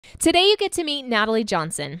Today you get to meet Natalie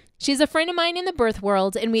Johnson. She's a friend of mine in the birth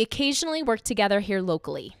world, and we occasionally work together here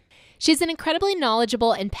locally. She's an incredibly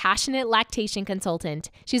knowledgeable and passionate lactation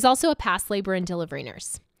consultant. She's also a past labor and delivery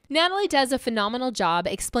nurse. Natalie does a phenomenal job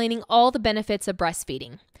explaining all the benefits of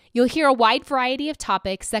breastfeeding. You'll hear a wide variety of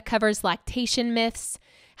topics that covers lactation myths,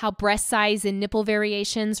 how breast size and nipple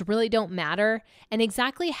variations really don't matter, and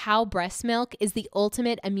exactly how breast milk is the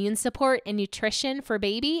ultimate immune support and nutrition for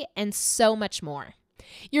baby, and so much more.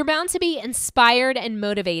 You're bound to be inspired and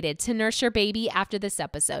motivated to nurse your baby after this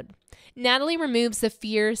episode. Natalie removes the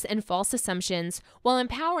fears and false assumptions while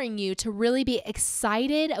empowering you to really be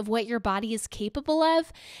excited of what your body is capable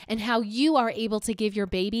of and how you are able to give your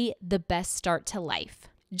baby the best start to life.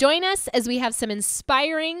 Join us as we have some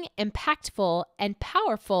inspiring, impactful, and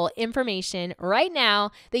powerful information right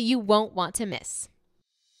now that you won't want to miss.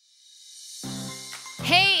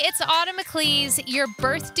 Hey, it's Autumn McLeese, your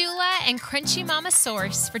birth doula and Crunchy Mama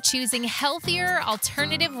source for choosing healthier,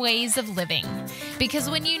 alternative ways of living. Because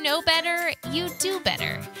when you know better, you do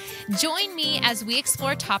better. Join me as we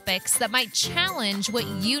explore topics that might challenge what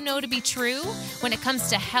you know to be true when it comes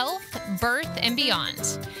to health, birth, and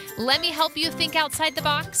beyond. Let me help you think outside the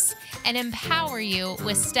box and empower you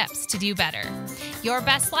with steps to do better. Your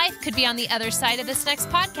best life could be on the other side of this next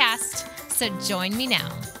podcast, so join me now.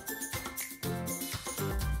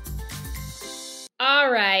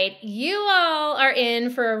 All right, you all are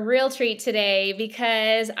in for a real treat today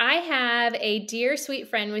because I have a dear sweet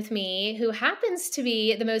friend with me who happens to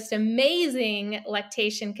be the most amazing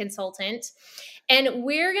lactation consultant. And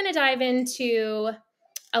we're going to dive into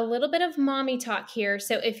a little bit of mommy talk here.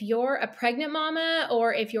 So if you're a pregnant mama,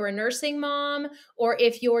 or if you're a nursing mom, or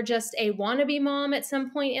if you're just a wannabe mom at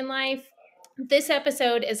some point in life, this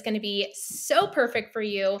episode is going to be so perfect for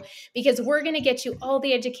you because we're going to get you all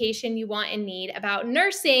the education you want and need about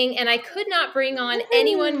nursing. And I could not bring on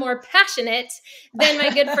anyone more passionate than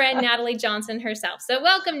my good friend, Natalie Johnson herself. So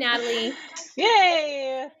welcome, Natalie.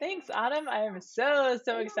 Yay. Thanks, Autumn. I am so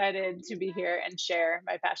excited to be here and share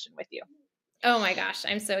my passion with you. Oh my gosh,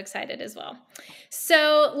 I'm so excited as well.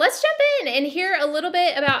 So let's jump in and hear a little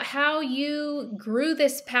bit about how you grew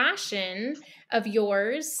this passion of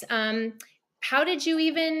yours. How did you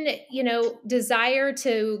even, desire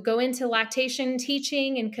to go into lactation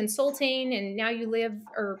teaching and consulting? And now you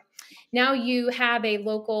have a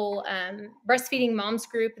local breastfeeding moms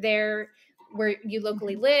group there where you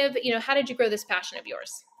locally live. How did you grow this passion of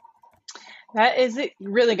yours? That is a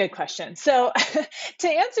really good question. So to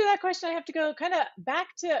answer that question, I have to go kind of back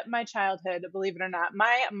to my childhood, believe it or not.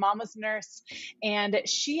 My mom was a nurse, and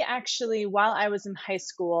she actually, while I was in high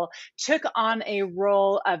school, took on a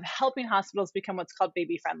role of helping hospitals become what's called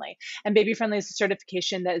baby friendly. And baby friendly is a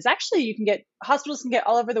certification that is actually, hospitals can get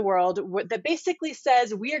all over the world, that basically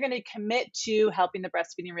says we are going to commit to helping the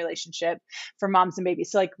breastfeeding relationship for moms and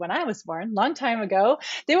babies. So like when I was born, long time ago,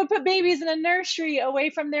 they would put babies in a nursery away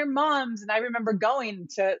from their moms. And I remember going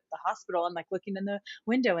to the hospital and like looking in the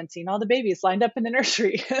window and seeing all the babies lined up in the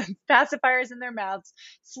nursery, pacifiers in their mouths,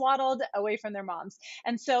 swaddled away from their moms.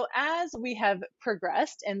 And so as we have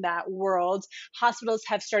progressed in that world, hospitals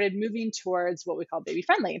have started moving towards what we call baby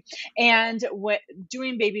friendly. And what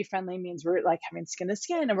doing baby friendly means we're like having skin to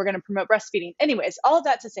skin, and we're going to promote breastfeeding. Anyways, all of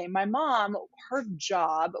that to say, my mom, her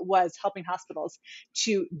job was helping hospitals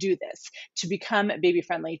to do this, to become baby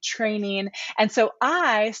friendly, training. And so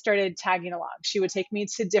I started tagging along. She would take me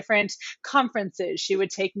to different conferences. She would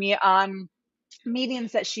take me on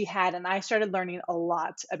meetings that she had, and I started learning a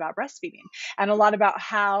lot about breastfeeding and a lot about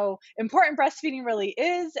how important breastfeeding really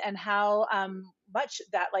is, and how much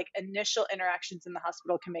that like initial interactions in the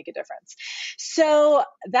hospital can make a difference. So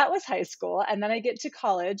that was high school. And then I get to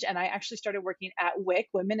college, and I actually started working at WIC,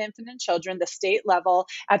 Women, Infant, and Children, the state level,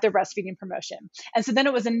 at their breastfeeding promotion. And so then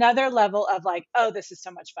it was another level of like, oh, this is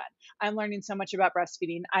so much fun. I'm learning so much about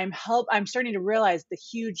breastfeeding. I'm starting to realize the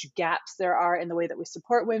huge gaps there are in the way that we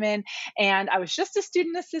support women. And I was just a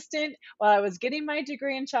student assistant while I was getting my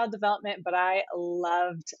degree in child development, but I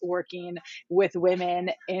loved working with women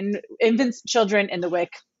in infants, children in the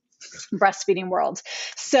WIC breastfeeding world.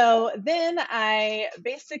 So then I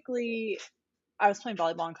was playing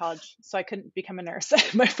volleyball in college, so I couldn't become a nurse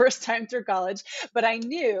my first time through college. But I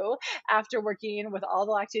knew after working with all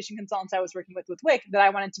the lactation consultants I was working with WIC that I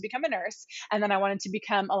wanted to become a nurse, and then I wanted to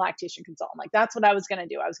become a lactation consultant. Like that's what I was going to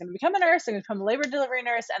do. I was going to become a nurse, I'm going to become a labor delivery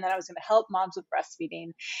nurse, and then I was going to help moms with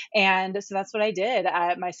breastfeeding. And so that's what I did.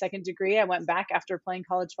 At my second degree, I went back after playing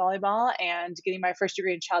college volleyball and getting my first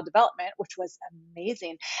degree in child development, which was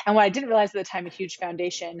amazing. And what I didn't realize at the time, a huge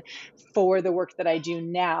foundation for the work that I do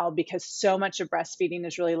now, because so much of breastfeeding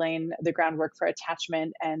is really laying the groundwork for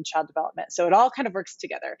attachment and child development. So it all kind of works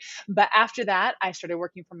together. But after that, I started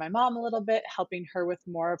working for my mom a little bit, helping her with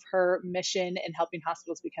more of her mission in helping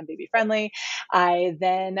hospitals become baby friendly. I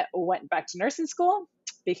then went back to nursing school,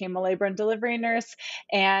 became a labor and delivery nurse,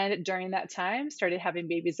 and during that time started having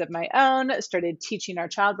babies of my own, started teaching our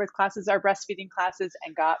childbirth classes, our breastfeeding classes,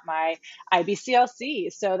 and got my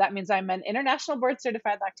IBCLC. So that means I'm an international board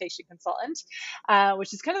certified lactation consultant,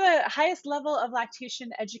 which is kind of the highest level of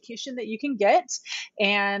lactation education that you can get.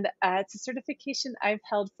 And it's a certification I've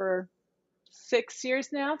held for 6 years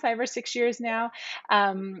now, 5 or 6 years now.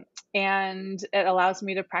 And it allows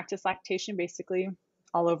me to practice lactation basically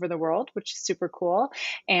all over the world, which is super cool.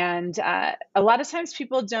 And a lot of times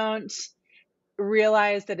people don't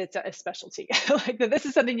realize that it's a specialty, like that this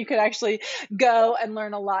is something you could actually go and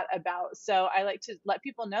learn a lot about. So I like to let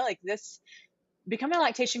people know, like, this becoming a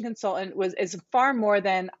lactation consultant is far more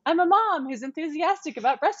than I'm a mom who's enthusiastic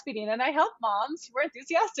about breastfeeding and I help moms who are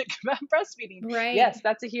enthusiastic about breastfeeding. Right. Yes,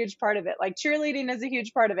 that's a huge part of it. Like, cheerleading is a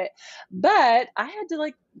huge part of it. But I had to,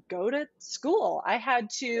 like, go to school. I had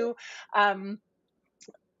to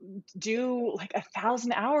do like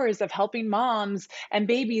 1,000 hours of helping moms and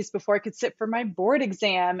babies before I could sit for my board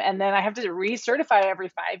exam. And then I have to recertify every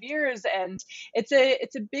 5 years. And it's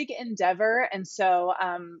a big endeavor. And so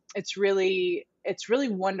it's really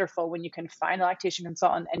wonderful when you can find a lactation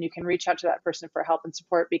consultant and you can reach out to that person for help and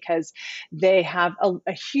support, because they have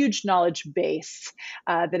a huge knowledge base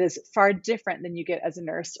that is far different than you get as a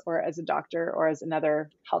nurse or as a doctor or as another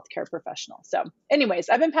healthcare professional. So anyways,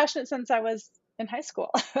 I've been passionate since I was in high school.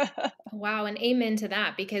 Wow. And amen to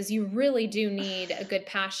that, because you really do need a good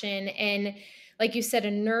passion. And like you said, a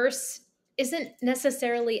nurse isn't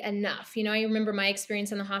necessarily enough. I remember my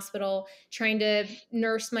experience in the hospital trying to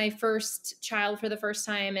nurse my first child for the first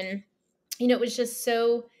time. And, it was just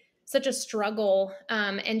such a struggle.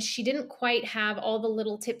 And she didn't quite have all the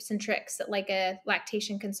little tips and tricks that like a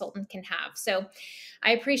lactation consultant can have. So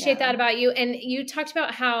I appreciate that about you. And you talked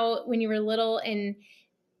about how when you were little and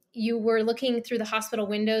you were looking through the hospital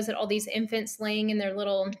windows at all these infants laying in their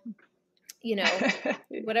little,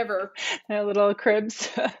 whatever. Their little cribs,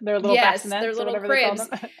 their little bassinets, their little or whatever cribs. they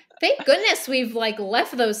call them. Thank goodness we've like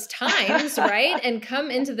left those times, right? And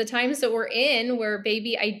come into the times that we're in where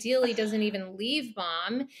baby ideally doesn't even leave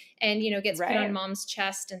mom and, gets put on mom's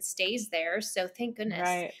chest and stays there. So thank goodness.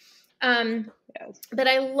 Right. Yes. But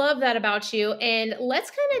I love that about you. And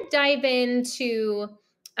let's kind of dive into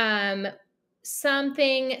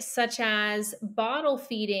something such as bottle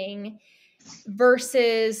feeding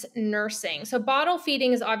versus nursing. So bottle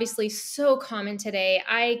feeding is obviously so common today.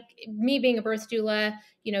 Me being a birth doula,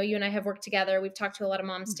 you and I have worked together. We've talked to a lot of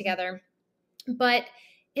moms together, but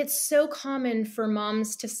it's so common for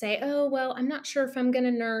moms to say, oh, well, I'm not sure if I'm going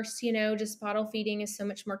to nurse, just bottle feeding is so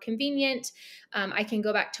much more convenient. I can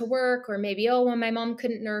go back to work, or maybe, oh, well, my mom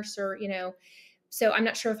couldn't nurse, or, so I'm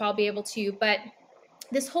not sure if I'll be able to. But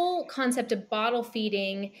this whole concept of bottle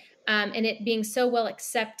feeding and it being so well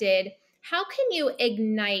accepted, how can you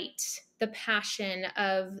ignite the passion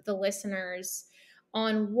of the listeners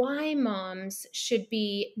on why moms should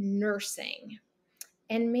be nursing?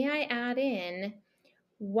 And may I add in,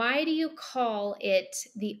 why do you call it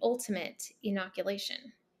the ultimate inoculation?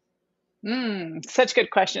 Such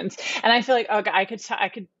good questions. And I feel like, okay, I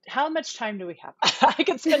could, how much time do we have? I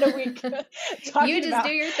could spend a week talking You just about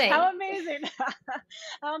do your thing. how amazing,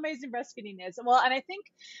 how amazing breastfeeding is. Well, and I think,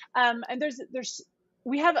 and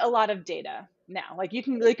we have a lot of data now. Like, you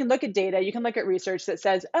can look at data, you can look at research that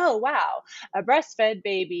says, oh, wow, a breastfed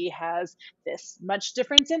baby has this much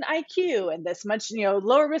difference in IQ and this much,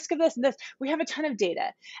 lower risk of this and this. We have a ton of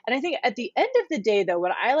data. And I think at the end of the day, though,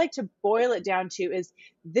 what I like to boil it down to is,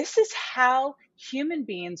 this is how human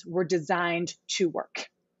beings were designed to work.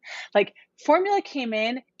 Like, formula came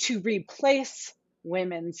in to replace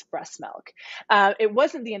women's breast milk. It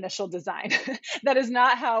wasn't the initial design. That is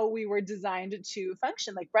not how we were designed to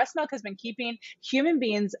function. Like, breast milk has been keeping human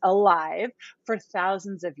beings alive for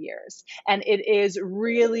thousands of years. And it is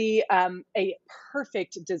really a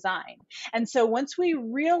perfect design. And so once we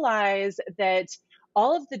realize that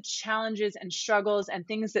all of the challenges and struggles and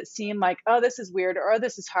things that seem like, oh, this is weird, or oh,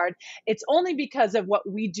 this is hard, it's only because of what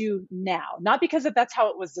we do now, not because that's how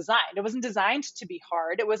it was designed. It wasn't designed to be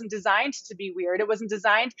hard. It wasn't designed to be weird. It wasn't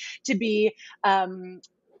designed to be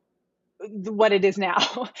what it is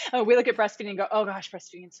now. We look at breastfeeding and go, oh gosh,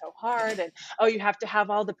 breastfeeding is so hard. And oh, you have to have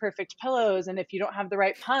all the perfect pillows. And if you don't have the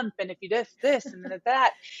right pump, and if you do this and then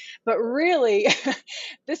that, but really,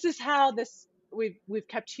 this is how we've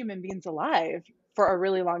kept human beings alive for a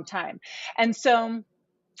really long time. And so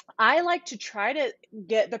I like to try to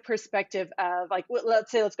get the perspective of like,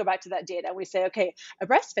 let's say, let's go back to that data. We say, okay, a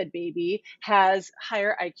breastfed baby has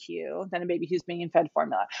higher IQ than a baby who's being fed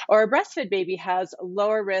formula, or a breastfed baby has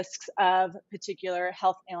lower risks of particular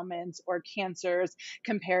health ailments or cancers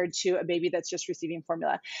compared to a baby that's just receiving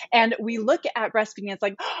formula. And we look at breastfeeding, it's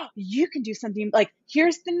like, oh, you can do something like,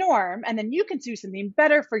 here's the norm, and then you can do something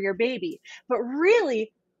better for your baby. But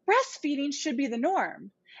really, breastfeeding should be the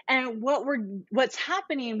norm. And what's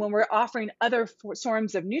happening when we're offering other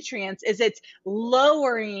forms of nutrients is it's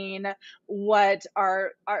lowering what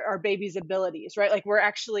our baby's abilities, right? Like we're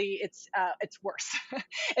actually it's worse.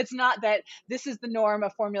 It's not that this is the norm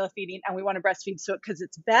of formula feeding and we want to breastfeed so because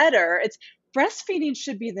it's better. It's breastfeeding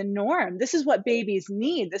should be the norm. This is what babies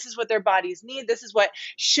need. This is what their bodies need. This is what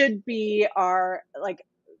should be our like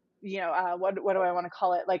what do I want to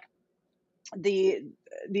call it, like the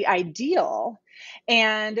the ideal.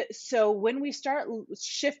 And so when we start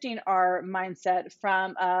shifting our mindset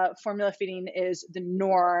from formula feeding is the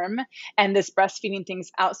norm and this breastfeeding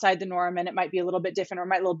thing's outside the norm, and it might be a little bit different or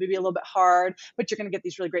might be a little bit hard, but you're going to get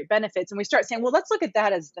these really great benefits, and we start saying, well, let's look at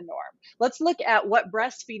that as the norm. Let's look at what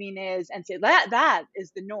breastfeeding is and say that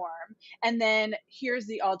is the norm, and then here's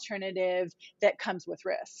the alternative that comes with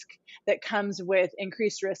risk, that comes with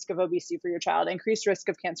increased risk of obesity for your child, increased risk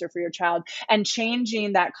of cancer for your child. And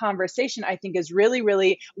changing that conversation, I think, is really,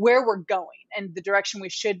 really where we're going and the direction we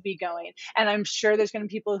should be going. And I'm sure there's going to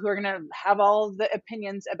be people who are going to have all the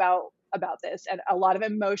opinions about this, and a lot of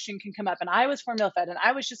emotion can come up. And I was formula fed and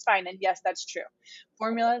I was just fine. And yes, that's true.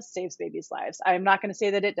 Formula saves babies' lives. I'm not going to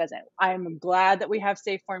say that it doesn't. I'm glad that we have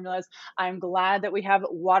safe formulas. I'm glad that we have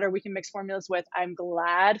water we can mix formulas with. I'm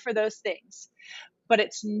glad for those things, but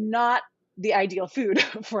it's not the ideal food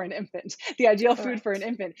for an infant. The ideal food for an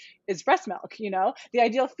Correct. infant is breast milk, you know? The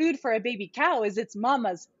ideal food for a baby cow is its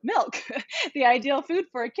mama's milk. The ideal food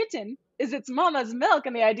for a kitten is its mama's milk,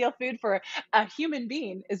 and the ideal food for a human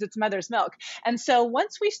being is its mother's milk. And so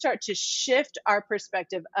once we start to shift our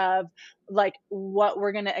perspective of like what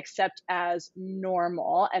we're going to accept as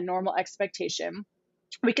normal and normal expectation,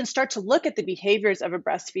 we can start to look at the behaviors of a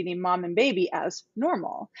breastfeeding mom and baby as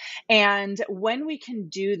normal. And when we can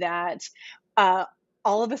do that, uh,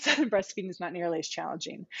 all of a sudden, breastfeeding is not nearly as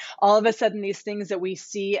challenging. All of a sudden, these things that we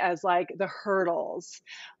see as like the hurdles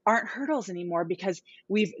aren't hurdles anymore because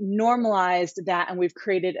we've normalized that and we've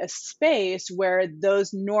created a space where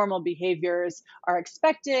those normal behaviors are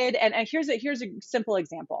expected. And here's a simple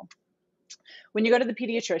example. When you go to the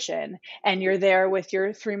pediatrician and you're there with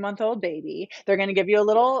your 3-month-old baby, they're going to give you a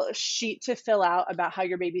little sheet to fill out about how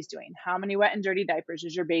your baby's doing. How many wet and dirty diapers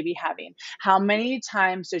is your baby having? How many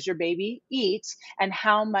times does your baby eat? And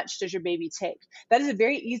how much does your baby take? That is a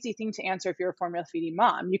very easy thing to answer if you're a formula feeding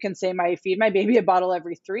mom. You can say, I feed my baby a bottle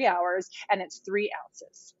every 3 hours, and it's 3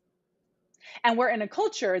 ounces. And we're in a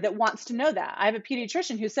culture that wants to know that. I have a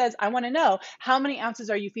pediatrician who says, I want to know how many ounces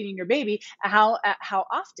are you feeding your baby? How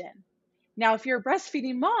often? Now, if you're a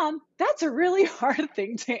breastfeeding mom, that's a really hard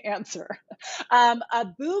thing to answer. A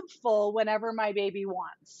boob full whenever my baby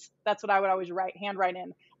wants. That's what I would always hand write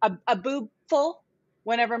in. A boob full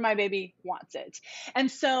whenever my baby wants it. And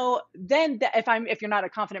so then if you're not a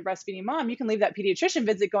confident breastfeeding mom, you can leave that pediatrician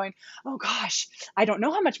visit going, oh gosh, I don't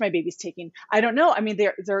know how much my baby's taking. I don't know. I mean,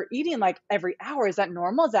 they're eating like every hour. Is that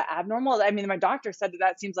normal? Is that abnormal? I mean, my doctor said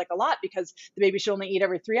that seems like a lot because the baby should only eat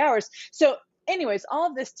every 3 hours. So anyways, all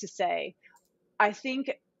of this to say, I think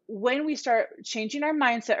when we start changing our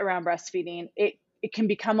mindset around breastfeeding, it can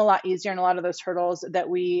become a lot easier, and a lot of those hurdles that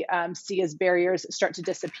we see as barriers start to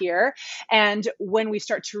disappear. And when we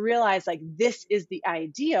start to realize like this is the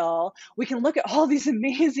ideal, we can look at all these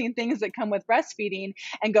amazing things that come with breastfeeding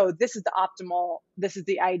and go, this is the optimal, this is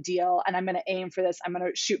the ideal, and I'm going to aim for this, I'm going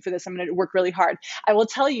to shoot for this, I'm going to work really hard. I will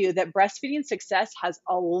tell you that breastfeeding success has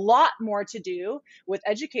a lot more to do with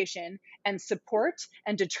education and support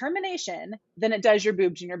and determination than it does your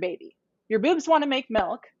boobs and your baby. Your boobs want to make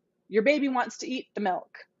milk. Your baby wants to eat the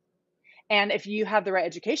milk. And if you have the right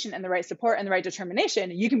education and the right support and the right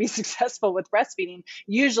determination, you can be successful with breastfeeding.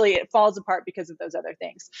 Usually it falls apart because of those other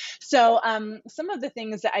things. So some of the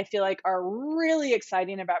things that I feel like are really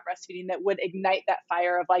exciting about breastfeeding that would ignite that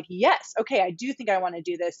fire of like, yes, okay, I do think I want to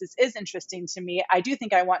do this. This is interesting to me. I do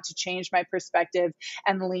think I want to change my perspective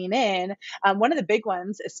and lean in. One of the big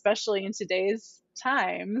ones, especially in today's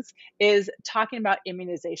times, is talking about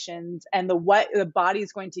immunizations and what the body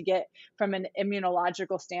is going to get from an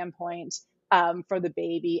immunological standpoint for the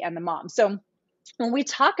baby and the mom. So when we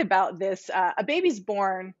talk about this, a baby's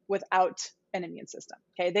born without an immune system.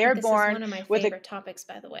 Okay, they are This is born one of my with a favorite topics,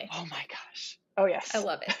 by the way. oh my gosh. Oh, I yes.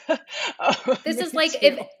 love it. Oh, This me is like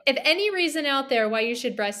too. if any reason out there why you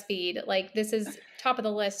should breastfeed, like this is top of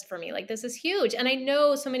the list for me. Like this is huge. And I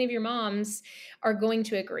know so many of your moms are going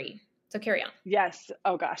to agree. So carry on. Yes.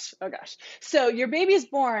 Oh gosh. Oh gosh. So your baby's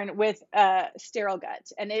born with a sterile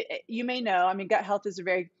gut, and you may know. I mean, gut health is a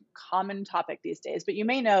very common topic these days, but you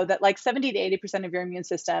may know that like 70 to 80% of your immune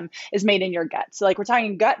system is made in your gut. So like we're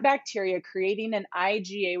talking gut bacteria creating an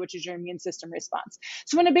IgA, which is your immune system response.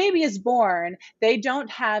 So when a baby is born, they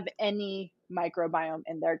don't have any microbiome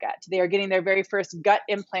in their gut. They are getting their very first gut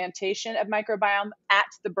implantation of microbiome at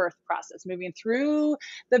the birth process. Moving through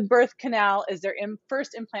the birth canal is their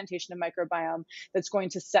first implantation of microbiome that's going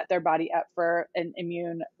to set their body up for an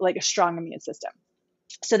immune, like a strong immune system.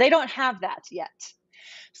 So they don't have that yet.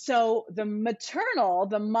 So the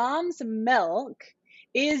mom's milk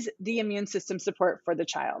is the immune system support for the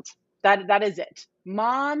child. That is it.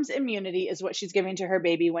 Mom's immunity is what she's giving to her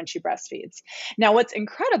baby when she breastfeeds. Now, what's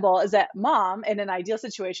incredible is that mom, in an ideal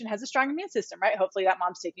situation, has a strong immune system, right? Hopefully, that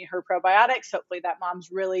mom's taking her probiotics. Hopefully, that mom's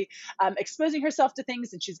really exposing herself to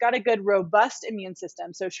things, and she's got a good, robust immune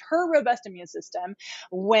system. So, her robust immune system,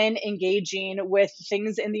 when engaging with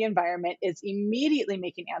things in the environment, is immediately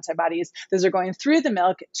making antibodies. Those are going through the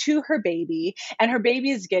milk to her baby, and her baby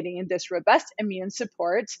is getting this robust immune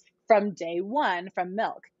support from day one from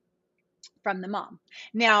milk from the mom.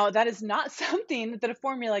 Now, that is not something that a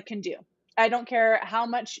formula can do. I don't care how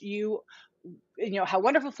much how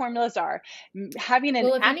wonderful formulas are. Having an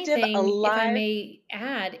Well, if active, anything, if I alive, may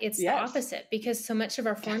add, it's the yes, opposite because so much of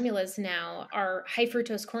our formulas now are high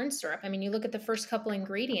fructose corn syrup. I mean, you look at the first couple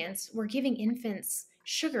ingredients, we're giving infants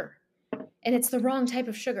sugar, and it's the wrong type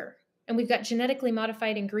of sugar. And we've got genetically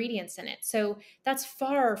modified ingredients in it. So that's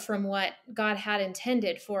far from what God had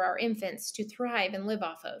intended for our infants to thrive and live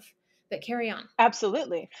off of. But carry on.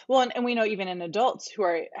 absolutely. Well, and we know even in adults who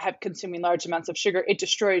are have consuming large amounts of sugar, it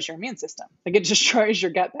destroys your immune system. Like it destroys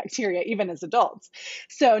your gut bacteria, even as adults.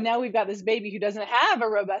 So now we've got this baby who doesn't have a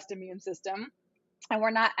robust immune system, and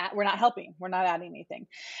we're not helping, we're not adding anything.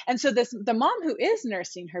 And so the mom who is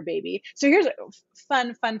nursing her baby, so here's a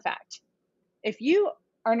fun fact. If you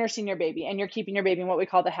are nursing your baby and you're keeping your baby in what we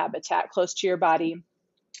call the habitat, close to your body,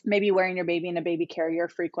 maybe wearing your baby in a baby carrier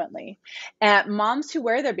frequently. Moms who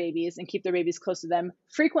wear their babies and keep their babies close to them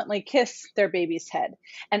frequently kiss their baby's head.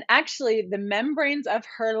 And actually, the membranes of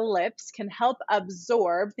her lips can help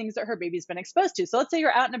absorb things that her baby's been exposed to. So let's say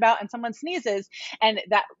you're out and about and someone sneezes and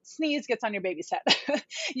that sneeze gets on your baby's head.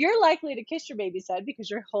 You're likely to kiss your baby's head because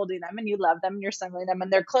you're holding them and you love them and you're snuggling them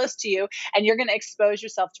and they're close to you, and you're going to expose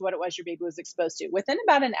yourself to what it was your baby was exposed to. Within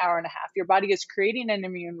about an hour and a half, your body is creating an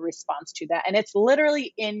immune response to that, and it's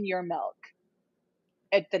literally in your milk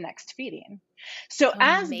at the next feeding. So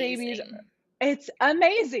as babies, Amazing. it's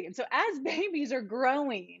amazing. So as babies are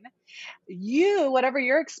growing, whatever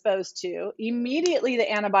you're exposed to, immediately the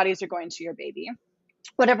antibodies are going to your baby.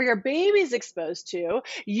 Whatever your baby's exposed to,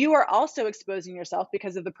 you are also exposing yourself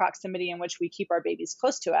because of the proximity in which we keep our babies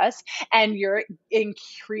close to us, and you're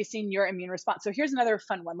increasing your immune response. So here's another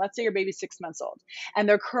fun one. Let's say your baby's 6 months old and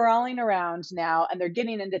they're crawling around now and they're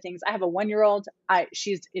getting into things. I have a 1-year-old.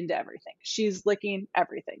 She's into everything. She's licking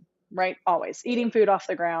everything. Right? Always eating food off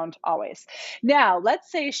the ground, always. Now, let's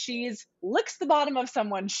say she's licks the bottom of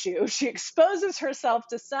someone's shoe. She exposes herself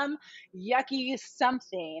to some yucky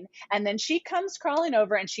something, and then she comes crawling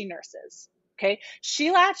over and she nurses. Okay.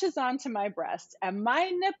 She latches onto my breast and my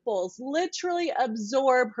nipples literally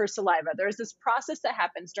absorb her saliva. There's this process that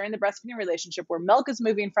happens during the breastfeeding relationship where milk is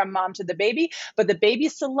moving from mom to the baby, but the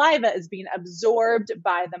baby's saliva is being absorbed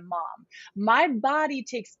by the mom. My body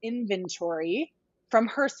takes inventory from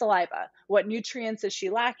her saliva. What nutrients is she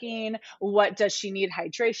lacking? What does she need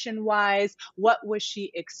hydration wise? What was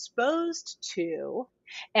she exposed to?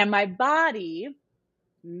 And my body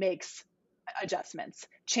makes adjustments,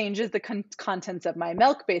 changes the contents of my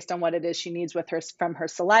milk based on what it is she needs with her from her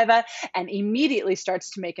saliva, and immediately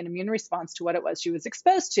starts to make an immune response to what it was she was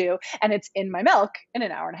exposed to, and it's in my milk in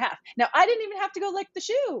an hour and a half. Now, I didn't even have to go lick the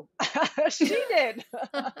shoe. She did.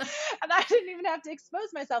 And I didn't even have to expose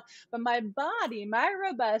myself, but my body, my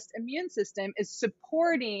robust immune system is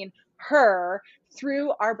supporting her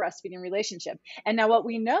through our breastfeeding relationship. And now what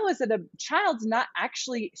we know is that a child's not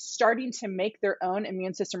actually starting to make their own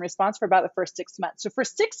immune system response for about the first 6 months. So for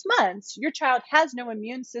 6 months, your child has no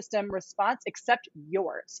immune system response except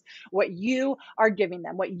yours, what you are giving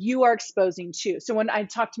them, what you are exposing to. So when I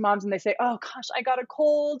talk to moms and they say, oh gosh, I got a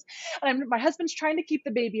cold and my husband's trying to keep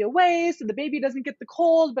the baby away so the baby doesn't get the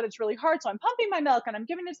cold, but it's really hard. So I'm pumping my milk and I'm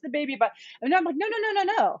giving it to the baby, but and I'm like, no, no, no,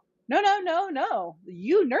 no, no. No, no, no, no.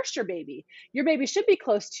 You nursed your baby. Your baby should be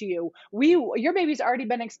close to you. Your baby's already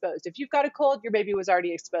been exposed. If you've got a cold, your baby was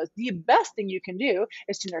already exposed. The best thing you can do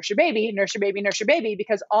is to nurse your baby, nurse your baby, nurse your baby,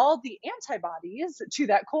 because all the antibodies to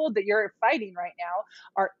that cold that you're fighting right now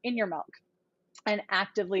are in your milk and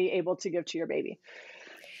actively able to give to your baby.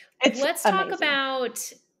 It's Let's talk amazing.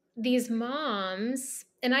 about these moms.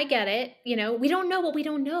 And I get it, we don't know what we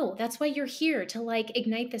don't know. That's why you're here to like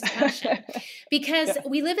ignite this passion. Because Yeah.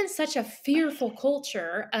 we live in such a fearful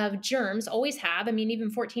culture of germs, always have. I mean,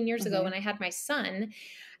 even 14 years ago Hmm. when I had my son,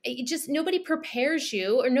 it just nobody prepares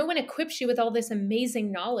you or no one equips you with all this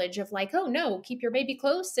amazing knowledge of like, oh no, keep your baby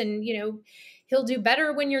close and he'll do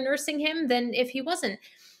better when you're nursing him than if he wasn't.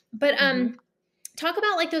 But Hmm. talk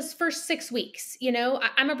about like those first 6 weeks.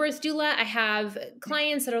 I'm a birth doula. I have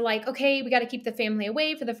clients that are like, okay, we got to keep the family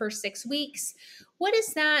away for the first 6 weeks. What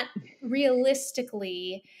does that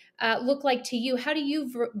realistically look like to you? How do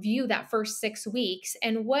you view that first 6 weeks?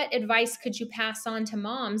 And what advice could you pass on to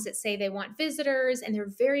moms that say they want visitors and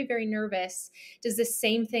they're very, very nervous? Does the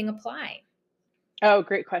same thing apply? Oh,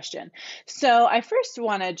 great question. So I first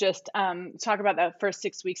want to just talk about that first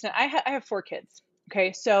 6 weeks. And I have 4 kids.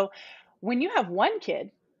 Okay. So when you have one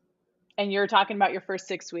kid, and you're talking about your first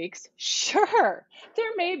 6 weeks, sure,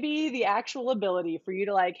 there may be the actual ability for you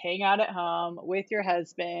to like hang out at home with your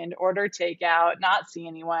husband, order takeout, not see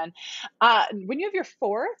anyone. When you have your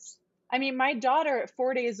fourth, I mean, my daughter at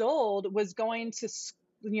 4 days old was going to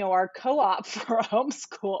our co-op for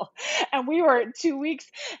homeschool, and we were 2 weeks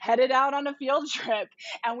headed out on a field trip,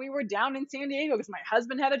 and we were down in San Diego because my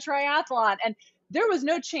husband had a triathlon, and there was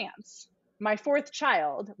no chance my fourth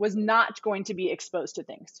child was not going to be exposed to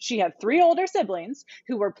things. She had 3 older siblings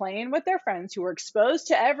who were playing with their friends, who were exposed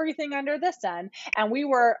to everything under the sun. And we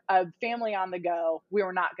were a family on the go. We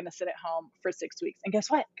were not going to sit at home for 6 weeks. And guess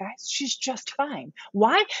what, guys? She's just fine.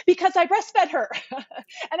 Why? Because I breastfed her.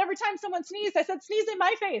 And every time someone sneezed, I said, sneeze in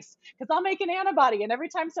my face because I'll make an antibody. And every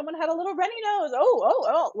time someone had a little runny nose,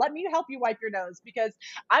 oh, let me help you wipe your nose because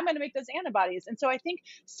I'm going to make those antibodies. And so I think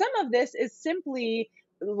some of this is simply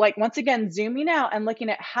like once again zooming out and looking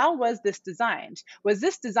at how was this designed. Was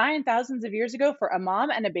this designed thousands of years ago for a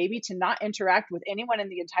mom and a baby to not interact with anyone in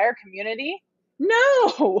the entire community?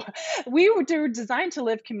 No. We were designed to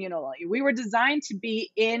live communally. We were designed to be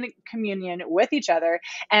in communion with each other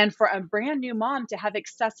and for a brand new mom to have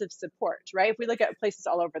excessive support, right? If we look at places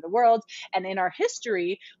all over the world and in our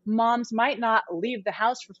history, moms might not leave the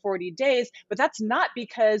house for 40 days, but that's not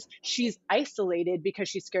because she's isolated because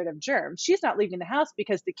she's scared of germs. She's not leaving the house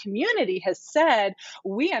because the community has said,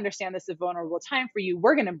 we understand this is a vulnerable time for you.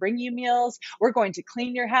 We're going to bring you meals. We're going to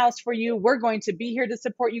clean your house for you. We're going to be here to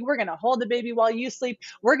support you. We're going to hold the baby while you sleep.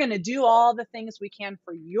 We're going to do all the things we can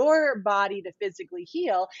for your body to physically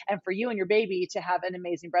heal and for you and your baby to have an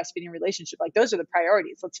amazing breastfeeding relationship. Like those are the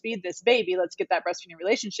priorities. Let's feed this baby. Let's get that breastfeeding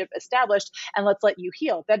relationship established and let's let you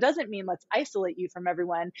heal. That doesn't mean let's isolate you from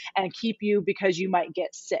everyone and keep you because you might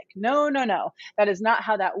get sick. No, no, no. That is not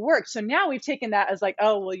how that works. So now we've taken that as like,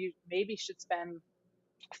 oh, well, you maybe should spend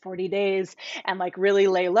 40 days and like really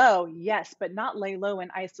lay low. Yes, but not lay low in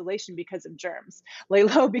isolation because of germs. Lay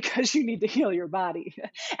low because you need to heal your body.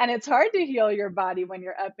 And it's hard to heal your body when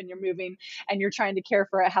you're up and you're moving and you're trying to care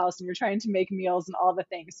for a house and you're trying to make meals and all the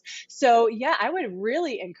things. So, yeah, I would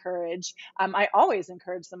really encourage, I always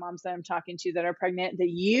encourage the moms that I'm talking to that are pregnant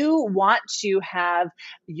that you want to have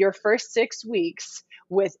your first 6 weeks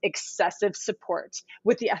with excessive support,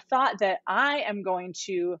 with the thought that I am going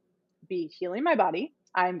to be healing my body.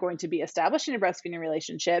 I'm going to be establishing a breastfeeding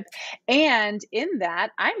relationship. And in that,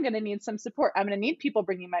 I'm going to need some support. I'm going to need people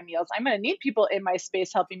bringing my meals. I'm going to need people in my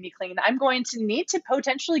space helping me clean. I'm going to need to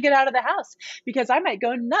potentially get out of the house because I might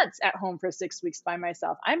go nuts at home for 6 weeks by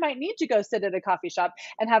myself. I might need to go sit at a coffee shop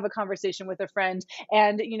and have a conversation with a friend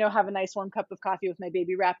and, have a nice warm cup of coffee with my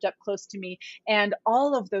baby wrapped up close to me. And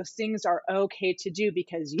all of those things are okay to do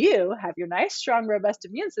because you have your nice, strong, robust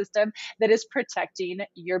immune system that is protecting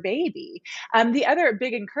your baby. The other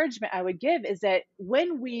big encouragement I would give is that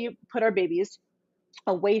when we put our babies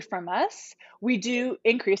away from us, we do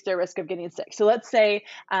increase their risk of getting sick. So let's say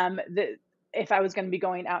that if I was going to be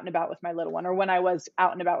going out and about with my little one, or when I was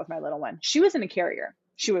out and about with my little one, she was in a carrier.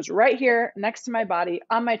 She was right here next to my body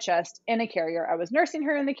on my chest in a carrier. I was nursing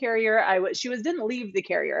her in the carrier. She didn't leave the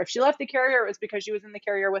carrier. If she left the carrier, it was because she was in the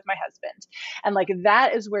carrier with my husband. And like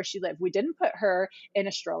that is where she lived. We didn't put her in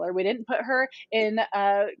a stroller. We didn't put her in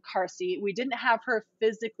a car seat. We didn't have her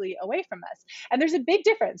physically away from us. And there's a big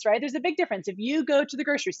difference, right? There's a big difference. If you go to the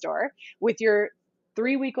grocery store with your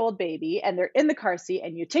 3-week-old baby and they're in the car seat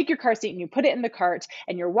and you take your car seat and you put it in the cart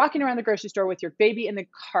and you're walking around the grocery store with your baby in the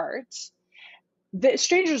cart, The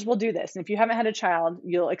strangers will do this, and if you haven't had a child,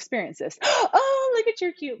 you'll experience this. Oh, look at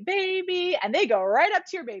your cute baby, and they go right up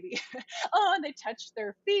to your baby. Oh, and they touch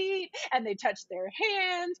their feet, and they touch their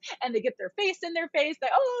hands, and they get their face in their face.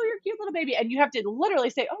 Like, oh, you're a cute little baby, and you have to literally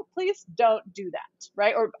say, oh, please don't do that,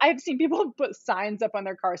 right? Or I've seen people put signs up on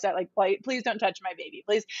their car set like, please don't touch my baby,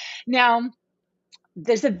 please. Now,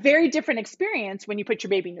 there's a very different experience when you put your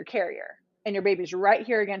baby in your carrier and your baby's right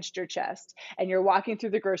here against your chest and you're walking through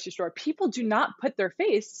the grocery store. People do not put their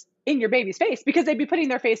face in your baby's face because they'd be putting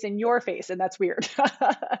their face in your face, and that's weird.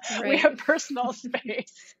 We Right. have personal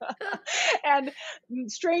space. And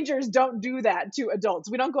strangers don't do that to adults.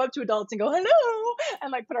 We don't go up to adults and go, hello,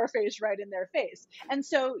 and like put our face right in their face. And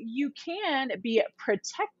so you can be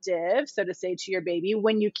protective, so to say, to your baby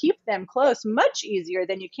when you keep them close, much easier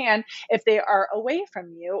than you can if they are away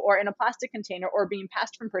from you or in a plastic container or being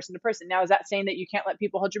passed from person to person. Now, is that saying that you can't let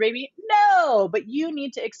people hold your baby? No, but you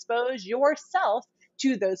need to expose yourself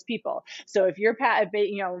to those people. So if your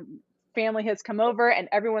family has come over and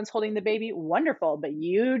everyone's holding the baby, wonderful, but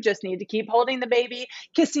you just need to keep holding the baby,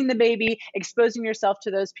 kissing the baby, exposing yourself to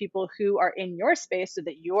those people who are in your space so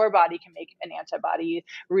that your body can make an antibody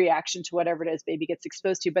reaction to whatever it is baby gets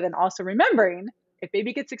exposed to. But then also remembering, if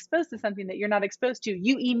baby gets exposed to something that you're not exposed to,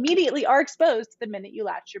 you immediately are exposed the minute you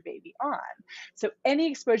latch your baby on. So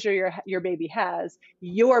any exposure your baby has,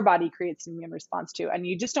 your body creates an immune response to, and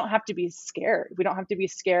you just don't have to be scared. We don't have to be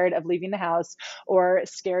scared of leaving the house or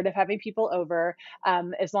scared of having people over.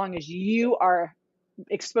 As long as you are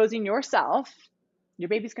exposing yourself, your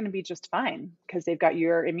baby's going to be just fine because they've got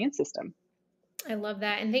your immune system. I love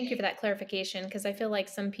that. And thank you for that clarification, because I feel like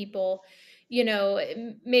some people,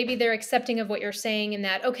 maybe they're accepting of what you're saying and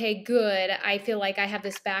that, okay, good. I feel like I have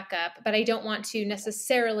this backup, but I don't want to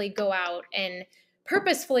necessarily go out and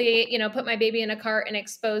purposefully, put my baby in a cart and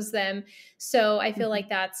expose them. So I feel like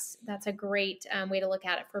that's a great way to look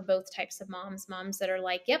at it for both types of moms that are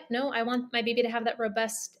like, yep, no, I want my baby to have that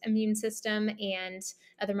robust immune system, and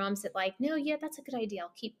other moms that like, no, yeah, that's a good idea.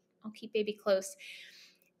 I'll keep baby close.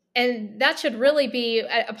 And that should really be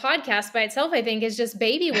a podcast by itself, I think, is just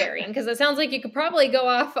baby wearing, because it sounds like you could probably go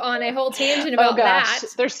off on a whole tangent about that.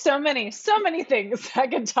 There's so many things I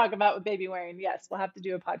can talk about with baby wearing. Yes, we'll have to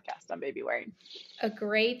do a podcast on baby wearing. A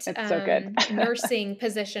great it's so good. nursing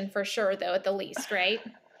position for sure, though, at the least, right?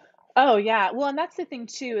 Oh, yeah. Well, and that's the thing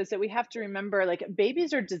too, is that we have to remember, like,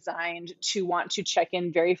 babies are designed to want to check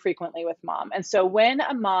in very frequently with mom. And so when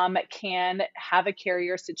a mom can have a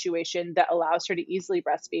carrier situation that allows her to easily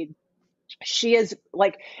breastfeed, she is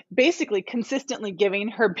like basically consistently giving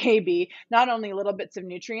her baby not only little bits of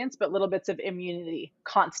nutrients, but little bits of immunity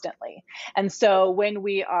constantly. And so when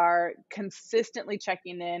we are consistently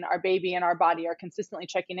checking in, our baby and our body are consistently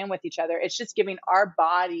checking in with each other, it's just giving our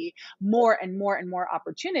body more and more and more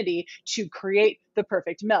opportunity to create the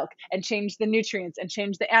perfect milk and change the nutrients and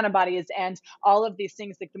change the antibodies and all of these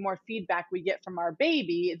things. Like, the more feedback we get from our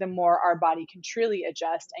baby, the more our body can truly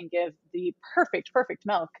adjust and give the perfect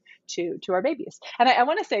milk to our babies. And I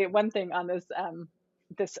want to say one thing on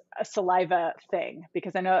this saliva thing,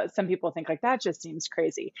 because I know some people think like that just seems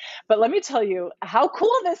crazy, but let me tell you how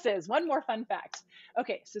cool this is. One more fun fact.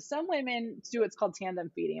 Okay, so some women do what's called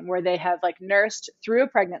tandem feeding, where they have like nursed through a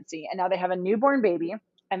pregnancy and now they have a newborn baby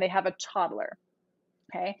and they have a toddler.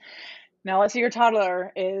 Okay. Now, let's say your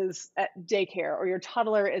toddler is at daycare, or your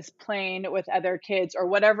toddler is playing with other kids, or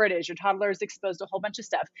whatever it is. Your toddler is exposed to a whole bunch of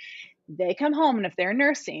stuff. They come home, and if they're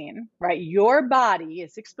nursing, right, your body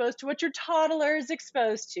is exposed to what your toddler is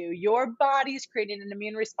exposed to. Your body's creating an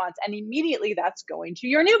immune response, and immediately that's going to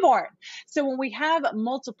your newborn. So when we have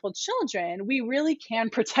multiple children, we really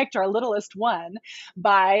can protect our littlest one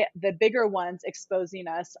by the bigger ones exposing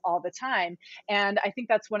us all the time. And I think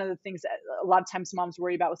that's one of the things that a lot of times moms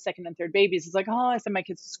worry about with second and third babies is like, oh, I send my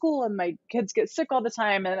kids to school and my kids get sick all the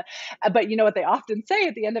time. And but you know what they often say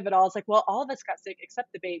at the end of it all is like, well, all of us got sick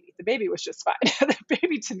except the baby. The baby was just fine. The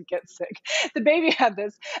baby didn't get sick. The baby had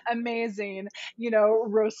this amazing,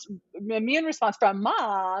 immune response from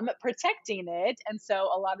mom protecting it. And so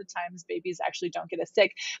a lot of times babies actually don't get as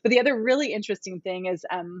sick. But the other really interesting thing is,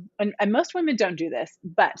 and most women don't do this,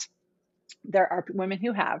 but there are women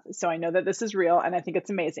who have. So I know that this is real, and I think it's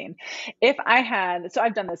amazing.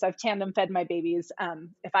 I've done this. I've tandem fed my babies.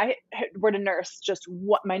 If I were to nurse just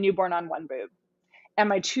my newborn on one boob and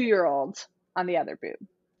my 2-year-old on the other boob,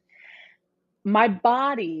 my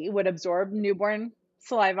body would absorb newborn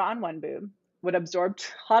saliva on one boob, would absorb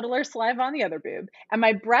toddler saliva on the other boob, and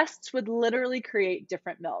my breasts would literally create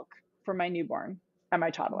different milk for my newborn and my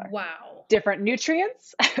toddler. Wow. Different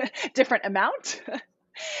nutrients, different amount.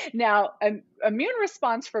 Now, an immune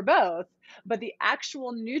response for both, but the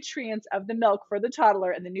actual nutrients of the milk for the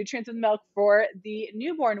toddler and the nutrients of the milk for the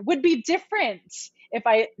newborn would be different if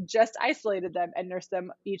I just isolated them and nursed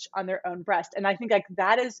them each on their own breast. And I think like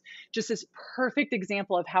that is just this perfect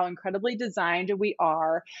example of how incredibly designed we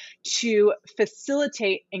are to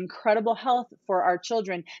facilitate incredible health for our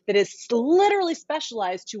children that is literally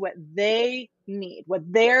specialized to what they need, what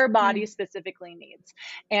their body Mm, specifically needs.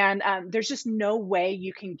 And there's just no way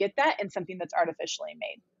you can get that in something that's artificially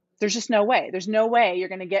made. There's just no way. There's no way you're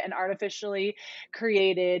going to get an artificially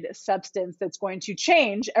created substance that's going to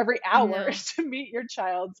change every hour no. to meet your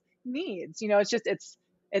child's needs. It's just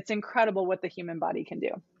it's incredible what the human body can do.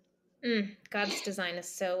 God's design is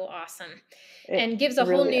so awesome It and gives a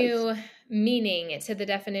whole really is. new meaning to the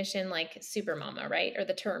definition, like super mama, right? Or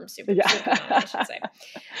the term super mama, I should Yeah. say.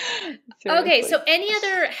 Okay, Seriously. so any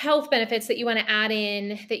other health benefits that you want to add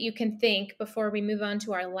in that you can think before we move on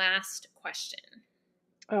to our last question?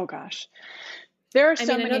 Oh gosh. There are I so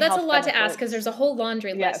mean, I know many that's a health lot to ask because benefits. there's a whole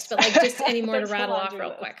laundry list, Yes. but like just any more to There's a rattle off laundry real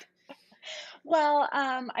list. quick. Well,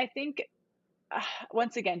 I think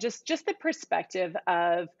once again, just the perspective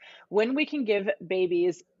of when we can give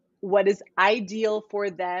babies what is ideal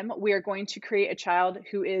for them, we are going to create a child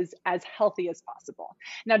who is as healthy as possible.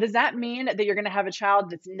 Now, does that mean that you're going to have a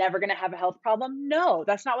child that's never going to have a health problem? No,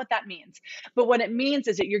 that's not what that means. But what it means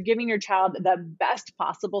is that you're giving your child the best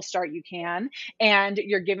possible start you can, and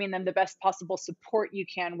you're giving them the best possible support you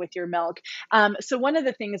can with your milk. So one of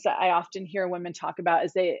the things that I often hear women talk about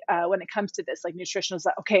is when it comes to this, like nutrition, is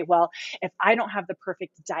like, okay, well, if I don't have the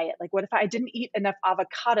perfect diet, like what if I didn't eat enough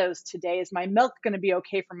avocados today? Is my milk going to be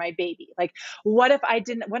okay for my baby? Like, what if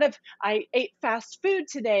I ate fast food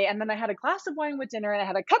today and then I had a glass of wine with dinner and I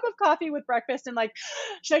had a cup of coffee with breakfast and like,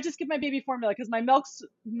 should I just give my baby formula? Because my milk's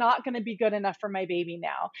not going to be good enough for my baby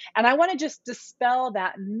now. And I want to just dispel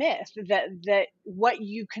that myth that what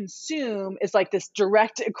you consume is like this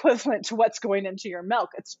direct equivalent to what's going into your milk.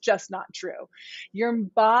 It's just not true. Your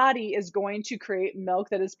body is going to create milk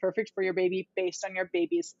that is perfect for your baby based on your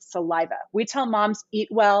baby's saliva. We tell moms, eat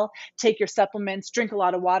well, take your supplements, drink a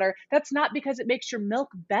lot of water. That's not because it makes your milk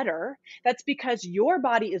better. That's because your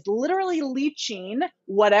body is literally leaching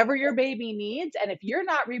whatever your baby needs. And if you're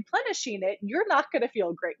not replenishing it, you're not going to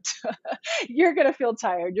feel great. You're going to feel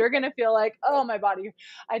tired. You're going to feel like, oh, my body,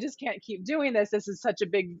 I just can't keep doing this. This is such a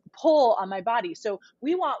big pull on my body. So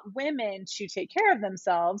we want women to take care of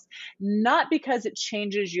themselves, not because it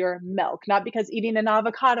changes your milk, not because eating an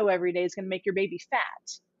avocado every day is going to make your baby fat.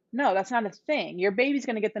 No, that's not a thing. Your baby's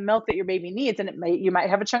going to get the milk that your baby needs, and you might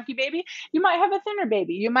have a chunky baby, you might have a thinner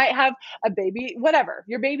baby, you might have a baby, whatever.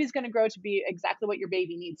 Your baby's going to grow to be exactly what your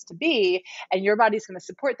baby needs to be, and your body's going to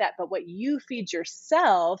support that. But what you feed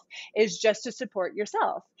yourself is just to support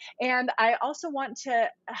yourself. And I also want to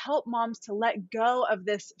help moms to let go of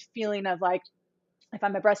this feeling of like, if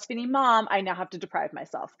I'm a breastfeeding mom, I now have to deprive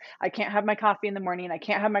myself. I can't have my coffee in the morning. I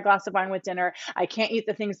can't have my glass of wine with dinner. I can't eat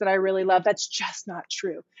the things that I really love. That's just not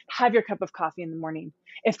true. Have your cup of coffee in the morning.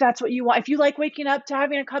 If that's what you want, if you like waking up to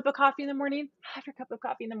having a cup of coffee in the morning, have your cup of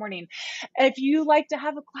coffee in the morning. If you like to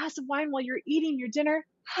have a glass of wine while you're eating your dinner,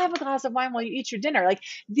 have a glass of wine while you eat your dinner. Like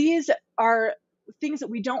these are things that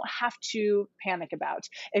we don't have to panic about.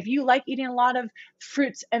 If you like eating a lot of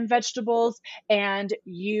fruits and vegetables and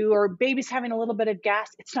your baby's having a little bit of gas,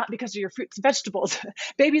 it's not because of your fruits and vegetables.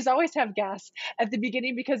 Babies always have gas at the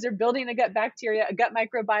beginning because they're building a gut bacteria, a gut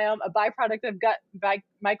microbiome. A byproduct of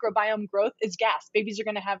microbiome growth is gas. Babies are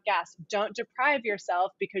going to have gas. Don't deprive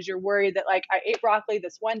yourself because you're worried that like I ate broccoli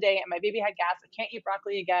this one day and my baby had gas. I can't eat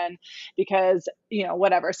broccoli again because,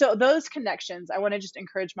 whatever. So those connections, I want to just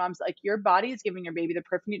encourage moms, like your body is giving your baby the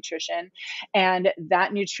perfect nutrition, and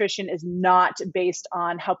that nutrition is not based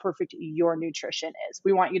on how perfect your nutrition is.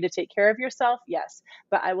 We want you to take care of yourself, yes,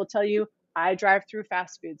 but I will tell you, I drive through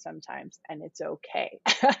fast food sometimes and it's okay.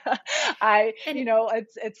 And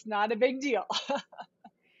It's not a big deal.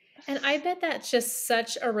 and I bet that's just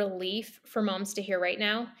such a relief for moms to hear right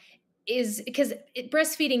now is because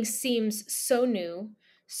breastfeeding seems so new,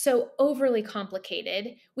 so overly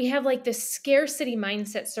complicated. We have like this scarcity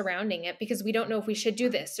mindset surrounding it because we don't know if we should do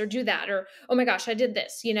this or do that or oh my gosh, I did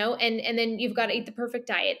this, and then you've got to eat the perfect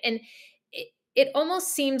diet. And it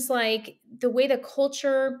almost seems like the way the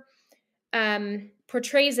culture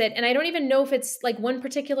portrays it, and I don't even know if it's like one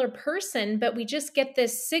particular person, but we just get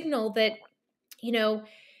this signal that, you know,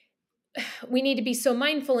 we need to be so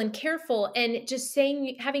mindful and careful, and just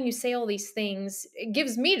having you say all these things, it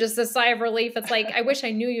gives me just a sigh of relief. It's like, I wish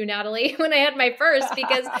I knew you, Natalie, when I had my first,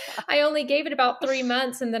 because I only gave it about 3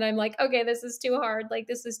 months and then I'm like, okay, this is too hard. Like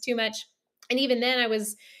this is too much. And even then I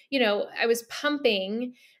was, I was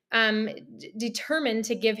pumping, determined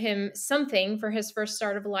to give him something for his first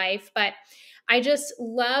start of life. But I just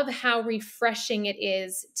love how refreshing it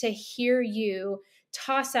is to hear you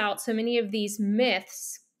toss out so many of these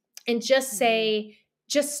myths and just Mhm. say,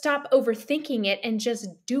 just stop overthinking it and just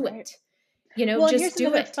do Right. it. Well, and Just here's do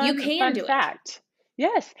another it. You can fun do it. fact.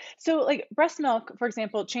 Yes. So like breast milk, for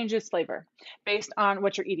example, changes flavor based on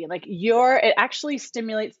what you're eating. Like it actually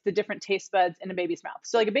stimulates the different taste buds in a baby's mouth.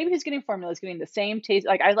 So like a baby who's getting formula is getting the same taste.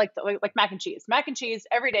 Like I like mac and cheese. Mac and cheese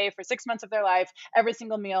every day for 6 months of their life, every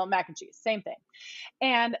single meal, mac and cheese, same thing.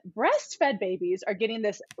 And breastfed babies are getting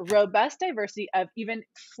this robust diversity of even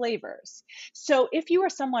flavors. So if you are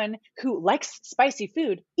someone who likes spicy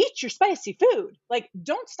food, eat your spicy food. Like,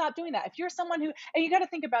 don't stop doing that. If you're someone who, and you got to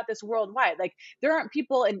think about this worldwide, like, there aren't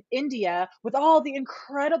people in India with all the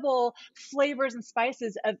incredible flavors and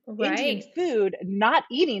spices of Indian Right. food not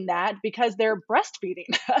eating that because they're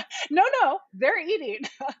breastfeeding. No, no, they're eating.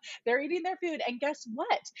 They're eating their food. And guess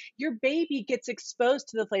what? Your baby gets exposed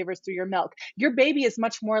to the flavors through your milk. Your baby is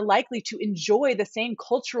much more likely to enjoy the same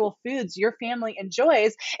cultural foods your family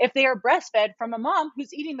enjoys if they are breastfed from a mom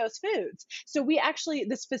who's eating those foods. So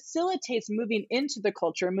this facilitates moving into the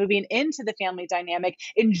culture, moving into the family dynamic,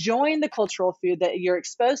 enjoying the cultural food that you're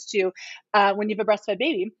exposed to when you have a breastfed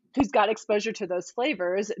baby who's got exposure to those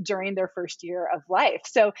flavors during their first year of life.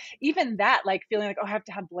 So even that, like feeling like, oh, I have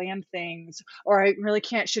to have bland things, or I really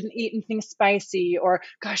shouldn't eat anything spicy, or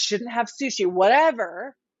gosh, shouldn't have sushi,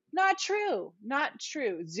 whatever. Not true. Not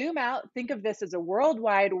true. Zoom out. Think of this as a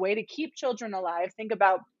worldwide way to keep children alive. Think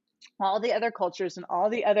about all the other cultures and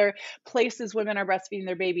all the other places women are breastfeeding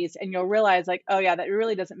their babies, and you'll realize, like, oh yeah, that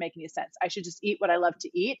really doesn't make any sense. I should just eat what I love to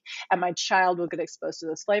eat, and my child will get exposed to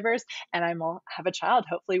those flavors, and I will have a child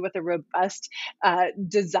hopefully with a robust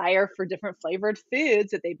desire for different flavored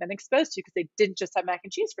foods that they've been exposed to, because they didn't just have mac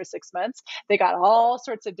and cheese for 6 months. They got all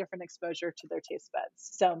sorts of different exposure to their taste buds.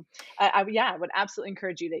 So I would absolutely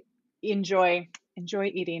encourage you to enjoy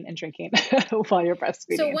eating and drinking while you're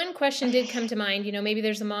So breastfeeding. one question did come to mind, maybe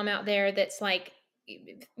there's a mom out there that's like,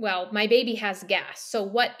 well, my baby has gas. So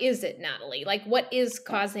what is it, Natalie? Like, what is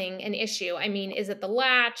Yeah. causing an issue? I mean, is it the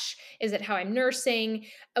latch? Is it how I'm nursing?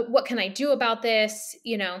 What can I do about this?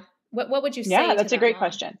 What would you Yeah, say to that's a that great mom?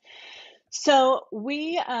 question. So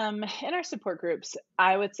we in our support groups,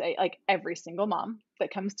 I would say like every single mom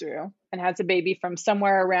that comes through and has a baby from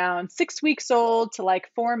somewhere around 6 weeks old to like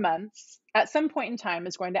 4 months at some point in time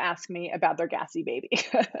is going to ask me about their gassy baby.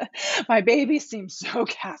 My baby seems so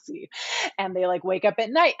gassy, and they like wake up at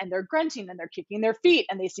night and they're grunting and they're kicking their feet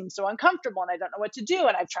and they seem so uncomfortable, and I don't know what to do,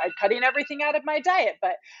 and I've tried cutting everything out of my diet,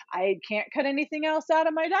 but I can't cut anything else out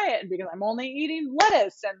of my diet because I'm only eating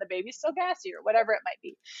lettuce and the baby's so gassy or whatever it might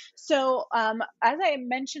be. So, as I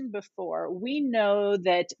mentioned before, we know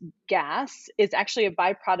that gas is actually a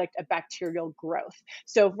byproduct of bacterial growth.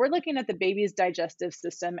 So, if we're looking at the baby's digestive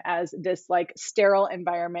system as this like sterile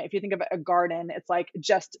environment, if you think of a garden, it's like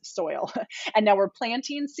just soil. And now we're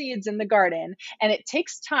planting seeds in the garden, and it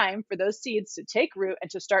takes time for those seeds to take root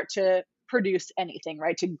and to start to produce anything,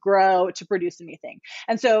 right? To grow, to produce anything.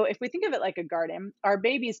 And so, if we think of it like a garden, our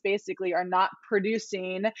babies basically are not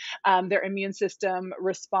producing their immune system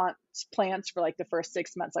response plants for like the first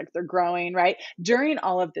 6 months, like they're growing, right? During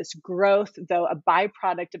all of this growth, though, a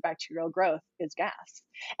byproduct of bacterial growth is gas.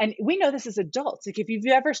 And we know this as adults. Like if you've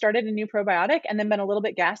ever started a new probiotic and then been a little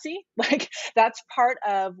bit gassy, like that's part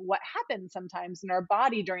of what happens sometimes in our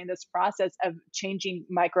body during this process of changing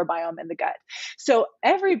microbiome in the gut. So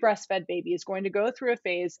every breastfed baby is going to go through a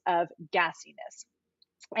phase of gassiness.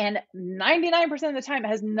 And 99% of the time, it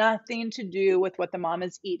has nothing to do with what the mom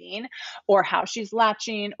is eating or how she's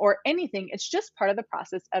latching or anything. It's just part of the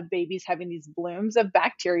process of babies having these blooms of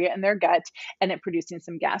bacteria in their gut and it producing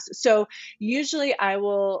some gas. So usually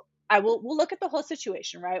we'll look at the whole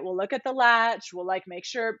situation, right? We'll look at the latch. We'll like make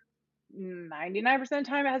sure 99% of the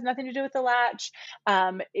time it has nothing to do with the latch.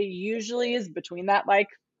 It usually is between that like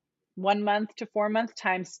 1 month to 4 month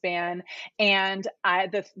time span. And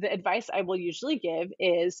the advice I will usually give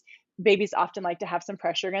is babies often like to have some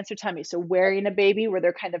pressure against their tummy. So wearing a baby where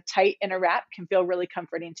they're kind of tight in a wrap can feel really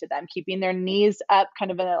comforting to them. Keeping their knees up, kind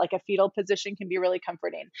of in like a fetal position, can be really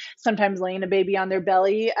comforting. Sometimes laying a baby on their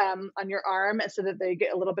belly, on your arm, so that they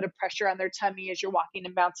get a little bit of pressure on their tummy as you're walking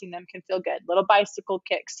and bouncing them can feel good. Little bicycle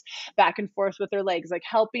kicks back and forth with their legs, like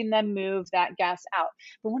helping them move that gas out.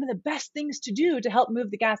 But one of the best things to do to help move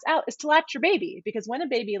the gas out is to latch your baby, because when a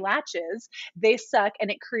baby latches, they suck and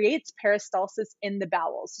it creates peristalsis in the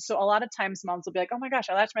bowels. So a lot of times moms will be like, oh my gosh,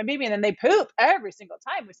 I latch my baby. And then they poop every single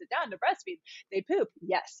time we sit down to breastfeed. They poop.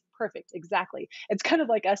 Yes, perfect. Exactly. It's kind of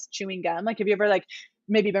like us chewing gum. Like, have you ever like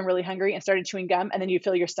maybe been really hungry and started chewing gum and then you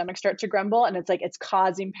feel your stomach start to grumble and it's like it's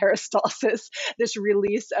causing peristalsis. This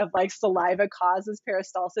release of like saliva causes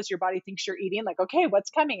peristalsis. Your body thinks you're eating, like, okay, what's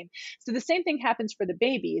coming? So the same thing happens for the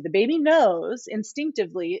baby. The baby knows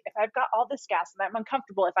instinctively, if I've got all this gas and I'm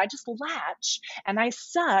uncomfortable, if I just latch and I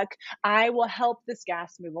suck, I will help this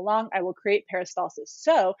gas move along. I will create peristalsis.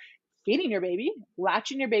 So feeding your baby,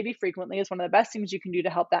 latching your baby frequently is one of the best things you can do to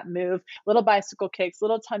help that move. Little bicycle kicks,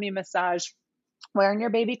 little tummy massage, wearing your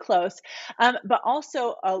baby close, but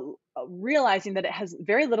also realizing that it has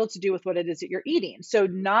very little to do with what it is that you're eating. So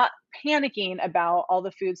not panicking about all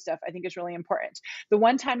the food stuff, I think is really important. The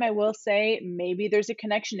one time I will say maybe there's a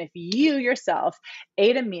connection if you yourself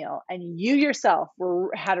ate a meal and you yourself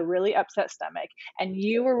had a really upset stomach and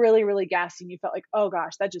you were really, really gassy and you felt like, oh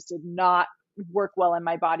gosh, that just did not work well in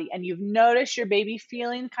my body. And you've noticed your baby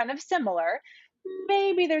feeling kind of similar.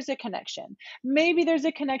 Maybe there's a connection. Maybe there's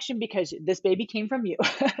a connection because this baby came from you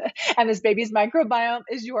and this baby's microbiome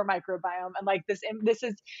is your microbiome. And like this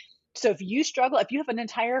is, so if you struggle, if you have an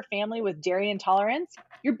entire family with dairy intolerance,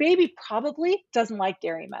 your baby probably doesn't like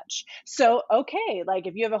dairy much. So, okay, like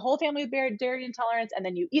if you have a whole family with dairy intolerance and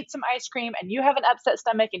then you eat some ice cream and you have an upset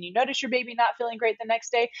stomach and you notice your baby not feeling great the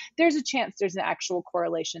next day, there's a chance there's an actual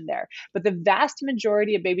correlation there. But the vast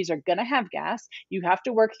majority of babies are going to have gas. You have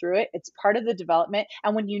to work through it. It's part of the development.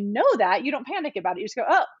 And when you know that, you don't panic about it. You just go,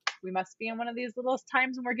 oh, we must be in one of these little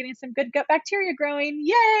times when we're getting some good gut bacteria growing.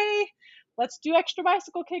 Yay! Let's do extra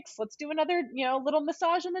bicycle kicks. Let's do another, little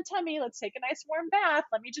massage in the tummy. Let's take a nice warm bath.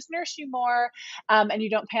 Let me just nurse you more. And you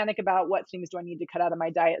don't panic about what things do I need to cut out of my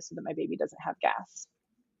diet so that my baby doesn't have gas.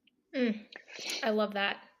 I love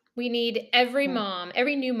that. We need every mom,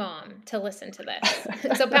 every new mom to listen to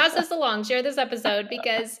this. So pass this along, share this episode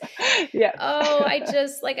because, yes. I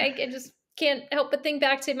just can't help but think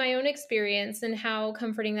back to my own experience and how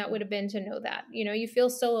comforting that would have been to know that, you feel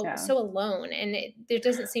so alone and there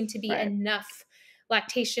doesn't seem to be enough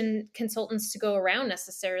lactation consultants to go around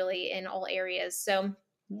necessarily in all areas. So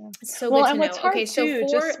it's so good to know. Okay. So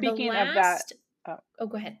for the last,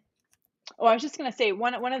 go ahead. Oh, I was just going to say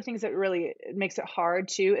one of the things that really makes it hard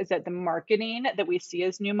too is that the marketing that we see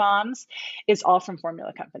as new moms is all from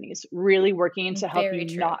formula companies really working to help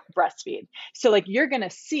you not breastfeed. So like you're going to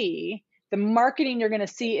see the marketing you're going to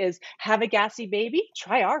see is have a gassy baby,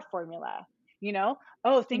 try our formula.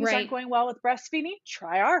 Oh, things aren't going well with breastfeeding,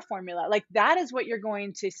 try our formula. Like that is what you're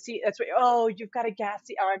going to see. That's what, oh, you've got a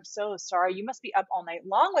gassy, oh, I'm so sorry. You must be up all night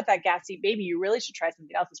long with that gassy baby. You really should try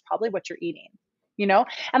something else. It's probably what you're eating.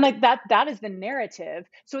 And like that is the narrative.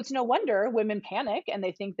 So it's no wonder women panic and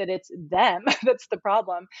they think that it's them that's the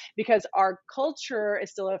problem because our culture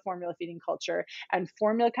is still a formula feeding culture and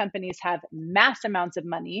formula companies have mass amounts of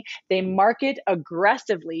money. They market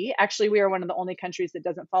aggressively. Actually, we are one of the only countries that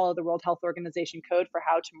doesn't follow the World Health Organization code for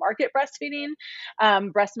how to market breastfeeding,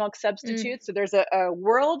 breast milk substitutes. So there's the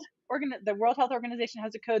World Health Organization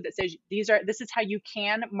has a code that says this is how you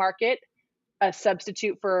can market a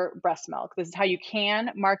substitute for breast milk. This is how you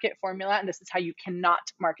can market formula, and this is how you cannot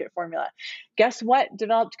market formula. Guess what?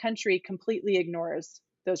 Developed country completely ignores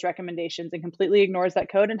those recommendations and completely ignores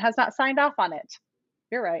that code and has not signed off on it.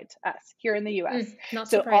 You're right, us here in the US. Not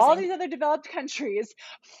so surprising. All these other developed countries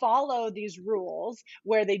follow these rules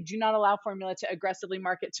where they do not allow formula to aggressively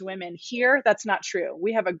market to women. Here, that's not true.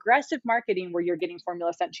 We have aggressive marketing where you're getting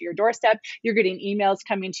formula sent to your doorstep. You're getting emails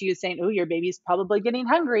coming to you saying, oh, your baby's probably getting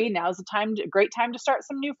hungry. Now's a great time to start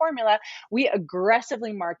some new formula. We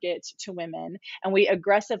aggressively market to women and we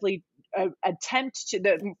aggressively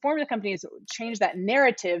the formula companies change that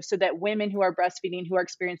narrative so that women who are breastfeeding, who are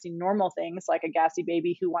experiencing normal things like a gassy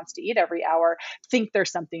baby who wants to eat every hour, think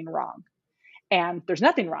there's something wrong. And there's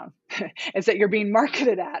nothing wrong. It's that you're being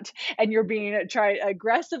marketed at and you're being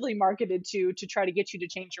aggressively marketed to try to get you to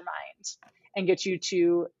change your mind and get you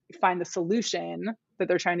to find the solution that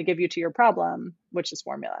they're trying to give you to your problem, which is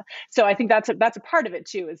formula. So I think that's a part of it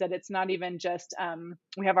too, is that it's not even just,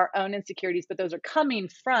 we have our own insecurities, but those are coming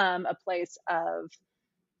from a place of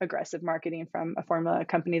aggressive marketing from a formula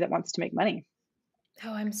company that wants to make money.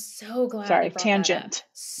 Oh, I'm so glad. Sorry, you brought tangent.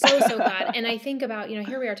 That up. So glad. And I think about,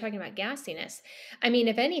 here we are talking about gassiness. I mean,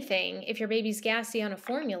 if anything, if your baby's gassy on a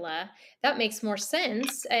formula, that makes more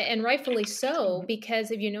sense, and rightfully so, because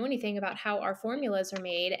if you know anything about how our formulas are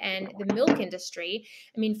made and the milk industry,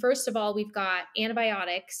 I mean, first of all, we've got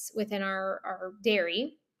antibiotics within our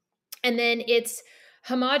dairy, and then it's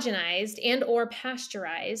homogenized and or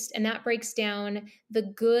pasteurized, and that breaks down the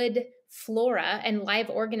good flora and live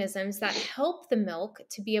organisms that help the milk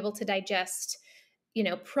to be able to digest,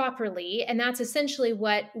 properly. And that's essentially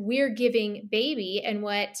what we're giving baby and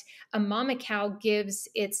what a mama cow gives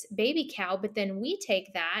its baby cow. But then we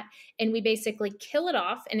take that and we basically kill it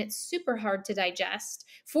off, and it's super hard to digest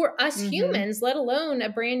for us Mm-hmm. humans, let alone a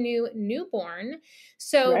brand new newborn.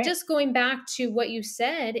 So Right. just going back to what you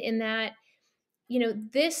said, in that,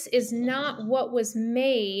 this is not what was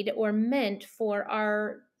made or meant for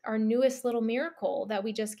our newest little miracle that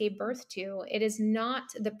we just gave birth to. It is not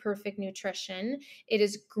the perfect nutrition. It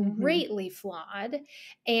is Mm-hmm. greatly flawed,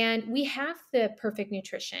 and we have the perfect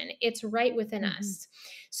nutrition. It's right within Mm-hmm. us.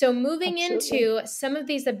 So moving Absolutely. into some of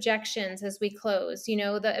these objections as we close,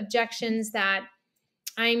 the objections that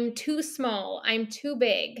I'm too small, I'm too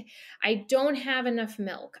big, I don't have enough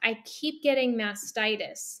milk, I keep getting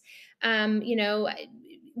mastitis.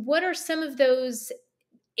 What are some of those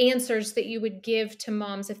answers that you would give to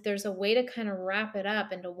moms, if there's a way to kind of wrap it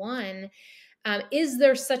up into one? Is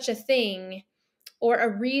there such a thing or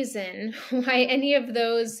a reason why any of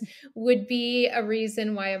those would be a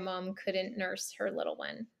reason why a mom couldn't nurse her little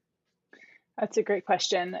one? That's a great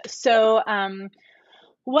question. So,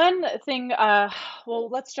 one thing, well,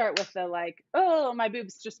 let's start with the like, oh, my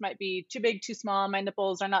boobs just might be too big, too small. My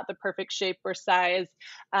nipples are not the perfect shape or size.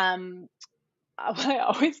 Um, what I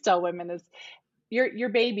always tell women is your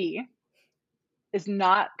baby is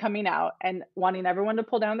not coming out and wanting everyone to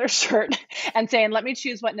pull down their shirt and saying, let me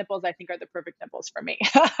choose what nipples I think are the perfect nipples for me.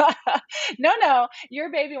 No, no,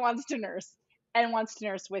 your baby wants to nurse and wants to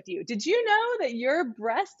nurse with you. Did you know that your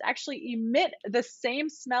breasts actually emit the same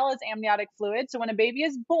smell as amniotic fluid? So when a baby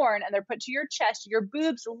is born and they're put to your chest, your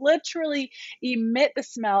boobs literally emit the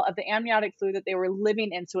smell of the amniotic fluid that they were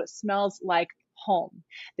living in. So it smells like home.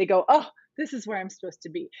 They go, oh, this is where I'm supposed to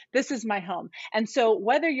be. This is my home. And so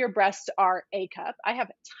whether your breasts are A cup, I have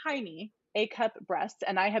tiny A cup breasts,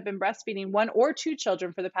 and I have been breastfeeding one or two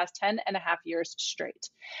children for the past 10 and a half years straight.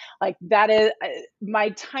 Like that is my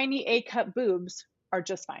tiny A cup boobs are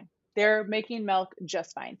just fine. They're making milk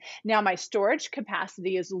just fine. Now, my storage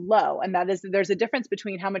capacity is low, and that is there's a difference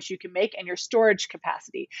between how much you can make and your storage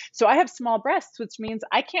capacity. So I have small breasts, which means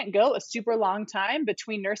I can't go a super long time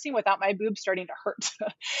between nursing without my boobs starting to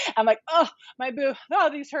hurt. I'm like, oh, my boob, oh,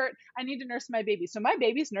 these hurt. I need to nurse my baby. So my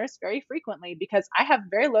babies nurse very frequently because I have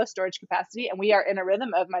very low storage capacity, and we are in a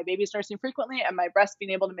rhythm of my babies nursing frequently and my breast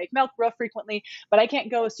being able to make milk real frequently, but I can't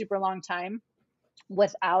go a super long time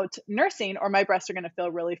without nursing, or my breasts are going to feel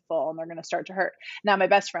really full and they're going to start to hurt. Now, my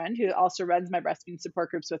best friend, who also runs my breastfeeding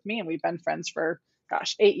support groups with me, and we've been friends for,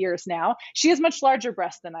 gosh, 8 years now, she has much larger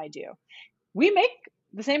breasts than I do. We make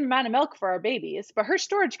the same amount of milk for our babies, but her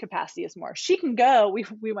storage capacity is more. She can go.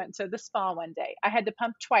 We went to the spa one day. I had to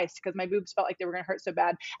pump twice because my boobs felt like they were going to hurt so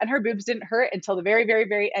bad, and her boobs didn't hurt until the very, very,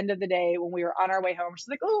 very end of the day when we were on our way home. She's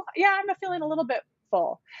like, "Oh, yeah, I'm feeling a little bit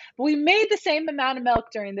full." But we made the same amount of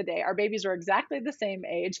milk during the day. Our babies were exactly the same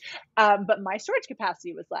age, but my storage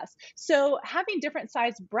capacity was less. So having different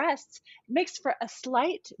sized breasts makes for a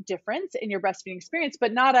slight difference in your breastfeeding experience,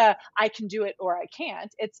 but not a I can do it or I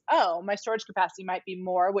can't. It's, oh, my storage capacity might be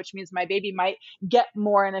more, which means my baby might get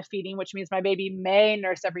more in a feeding, which means my baby may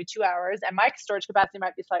nurse every 2 hours. And my storage capacity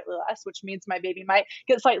might be slightly less, which means my baby might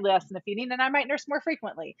get slightly less in the feeding and I might nurse more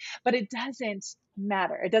frequently. But it doesn't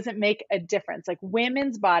matter. It doesn't make a difference. Like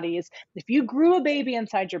women's bodies, if you grew a baby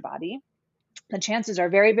inside your body, the chances are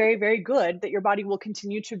very, very, very good that your body will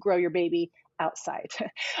continue to grow your baby outside.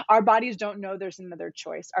 Our bodies don't know there's another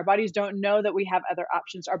choice. Our bodies don't know that we have other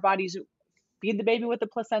options. Our bodies feed the baby with the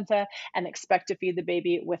placenta and expect to feed the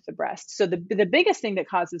baby with the breast. So the biggest thing that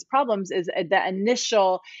causes problems is the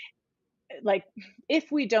initial, like, if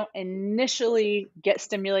we don't initially get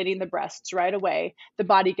stimulating the breasts right away, the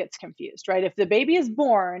body gets confused, right? If the baby is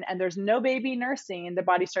born and there's no baby nursing, the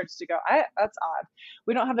body starts to go, that's odd.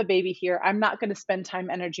 We don't have a baby here. I'm not going to spend time,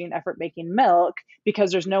 energy, and effort making milk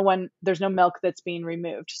because there's no milk that's being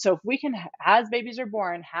removed. So if we can, as babies are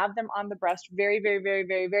born, have them on the breast very, very, very,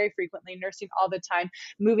 very, very frequently, nursing all the time,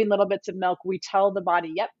 moving little bits of milk, we tell the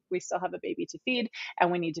body, yep, we still have a baby to feed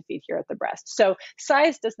and we need to feed here at the breast. So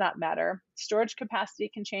size does not matter. Storage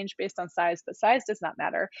capacity can change based on size, but size does not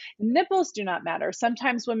matter. Nipples do not matter.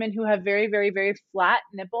 Sometimes women who have very, very, very flat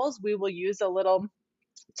nipples, we will use a little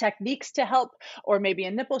techniques to help, or maybe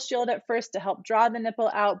a nipple shield at first to help draw the nipple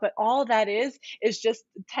out. But all that is just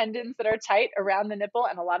tendons that are tight around the nipple.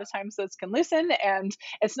 And a lot of times those can loosen and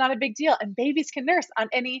it's not a big deal. And babies can nurse on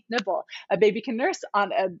any nipple. A baby can nurse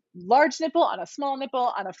on a large nipple, on a small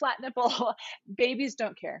nipple, on a flat nipple. Babies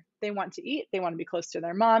don't care. They want to eat, they want to be close to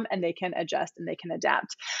their mom, and they can adjust and they can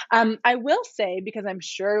adapt. I will say, because I'm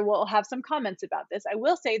sure we'll have some comments about this, I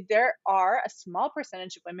will say there are a small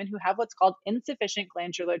percentage of women who have what's called insufficient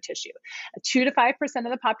glandular tissue. 2 to 5%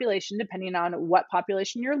 of the population, depending on what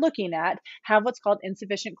population you're looking at, have what's called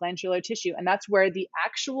insufficient glandular tissue. And that's where the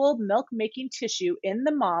actual milk making tissue in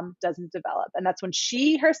the mom doesn't develop. And that's when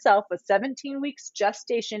she herself was 17 weeks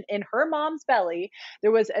gestation in her mom's belly,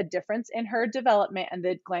 there was a difference in her development and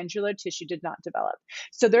the glandular tissue did not develop.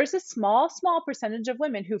 So there's a small percentage of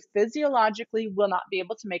women who physiologically will not be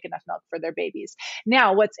able to make enough milk for their babies.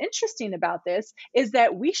 Now, what's interesting about this is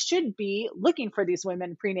that we should be looking for these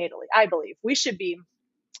women prenatally. I believe we should be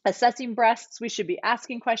assessing breasts. We should be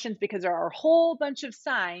asking questions because there are a whole bunch of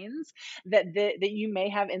signs that you may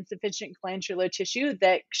have insufficient glandular tissue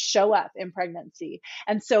that show up in pregnancy.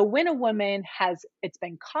 And so when a woman it's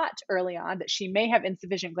been caught early on that she may have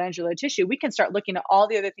insufficient glandular tissue, we can start looking at all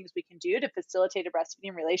the other things we can do to facilitate a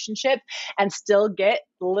breastfeeding relationship and still get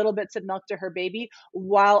little bits of milk to her baby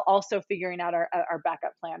while also figuring out our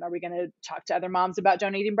backup plan. Are we going to talk to other moms about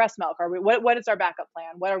donating breast milk? What is our backup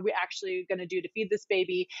plan? What are we actually going to do to feed this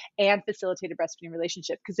baby and facilitate a breastfeeding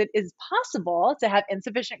relationship? Because it is possible to have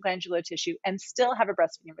insufficient glandular tissue and still have a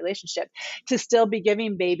breastfeeding relationship, to still be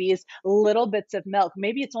giving babies little bits of milk.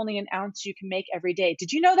 Maybe it's only an ounce you can make every day.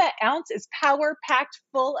 Did you know that ounce is power packed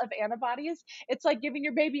full of antibodies? It's like giving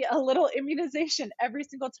your baby a little immunization every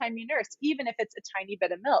single time you nurse, even if it's a tiny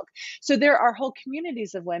bit of milk. So there are whole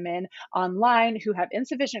communities of women online who have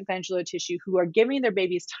insufficient glandular tissue who are giving their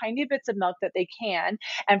babies tiny bits of milk that they can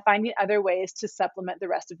and finding other ways to supplement the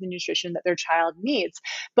rest of the nutrition that their child needs.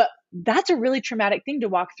 But that's a really traumatic thing to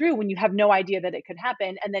walk through when you have no idea that it could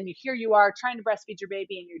happen. And then here you are trying to breastfeed your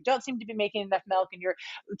baby and you don't seem to be making enough milk and you're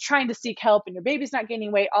trying to seek help and your baby's not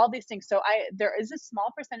gaining weight, all these things. So there is a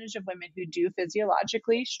small percentage of women who do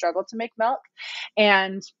physiologically struggle to make milk.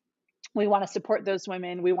 And we want to support those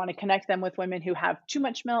women. We want to connect them with women who have too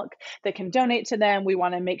much milk that can donate to them. We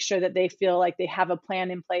want to make sure that they feel like they have a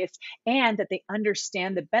plan in place and that they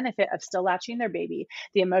understand the benefit of still latching their baby,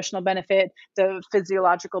 the emotional benefit, the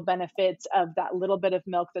physiological benefits of that little bit of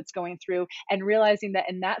milk that's going through, and realizing that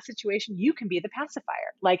in that situation, you can be the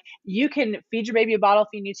pacifier. Like you can feed your baby a bottle if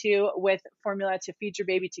you need to with formula to feed your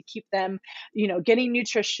baby to keep them, getting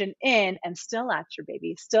nutrition in and still latch your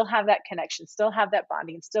baby, still have that connection, still have that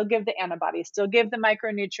bonding, still give the antibodies, still give the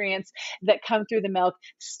micronutrients that come through the milk,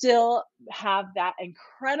 still have that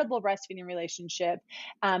incredible breastfeeding relationship,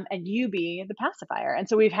 and you be the pacifier. And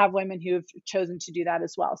so we have women who've chosen to do that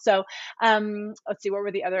as well. So let's see, what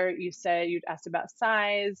were the other, you said you'd asked about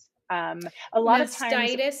size. A lot of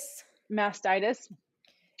times mastitis.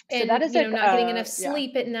 And, so that is not getting enough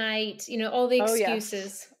sleep at night, all the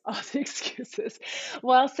excuses. All the excuses.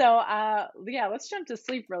 Well, so let's jump to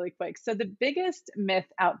sleep really quick. So the biggest myth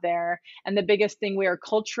out there and the biggest thing we are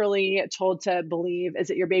culturally told to believe is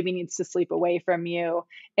that your baby needs to sleep away from you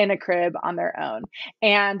in a crib on their own.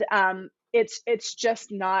 And it's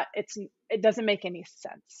just not, it doesn't make any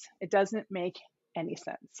sense. It doesn't make any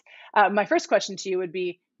sense. My first question to you would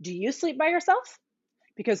be, do you sleep by yourself?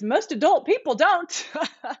 Because most adult people don't.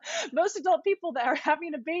 Most adult people that are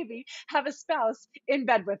having a baby have a spouse in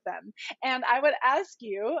bed with them. And I would ask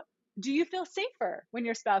you, do you feel safer when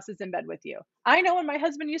your spouse is in bed with you? I know when my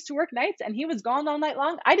husband used to work nights and he was gone all night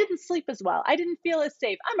long, I didn't sleep as well. I didn't feel as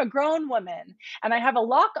safe. I'm a grown woman and I have a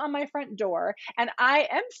lock on my front door and I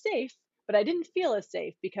am safe, but I didn't feel as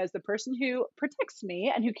safe because the person who protects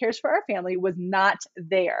me and who cares for our family was not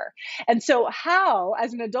there. And so how,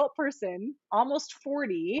 as an adult person, almost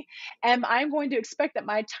 40, am I going to expect that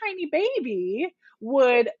my tiny baby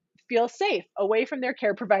would feel safe away from their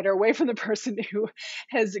care provider, away from the person who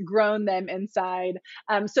has grown them inside?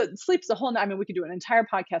 So sleep's a whole, we could do an entire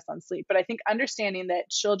podcast on sleep, but I think understanding that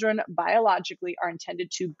children biologically are intended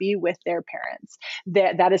to be with their parents,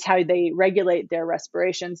 that is how they regulate their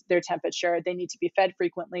respirations, their temperature. They need to be fed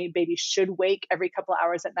frequently. Babies should wake every couple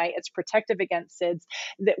hours at night. It's protective against SIDS.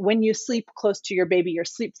 That when you sleep close to your baby, your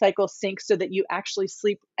sleep cycle syncs so that you actually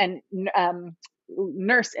sleep and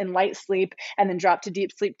nurse in light sleep and then drop to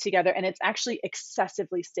deep sleep together. And it's actually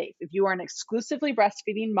excessively safe. If you are an exclusively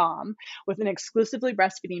breastfeeding mom with an exclusively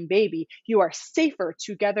breastfeeding baby, you are safer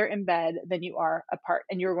together in bed than you are apart.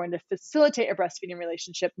 And you're going to facilitate a breastfeeding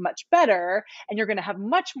relationship much better. And you're going to have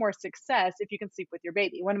much more success if you can sleep with your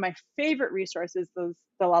baby. One of my favorite resources is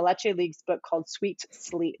the La Leche League's book called Sweet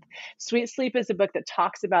Sleep. Sweet Sleep is a book that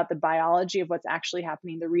talks about the biology of what's actually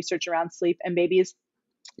happening, the research around sleep and babies.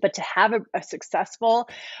 But to have a successful,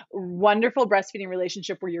 wonderful breastfeeding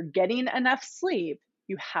relationship where you're getting enough sleep,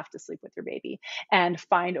 you have to sleep with your baby and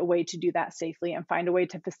find a way to do that safely and find a way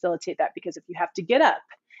to facilitate that. Because if you have to get up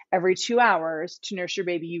every 2 hours to nurse your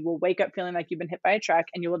baby, you will wake up feeling like you've been hit by a truck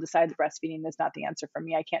and you will decide that breastfeeding is not the answer for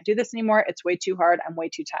me. I can't do this anymore. It's way too hard. I'm way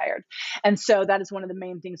too tired. And so that is one of the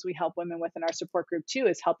main things we help women with in our support group too,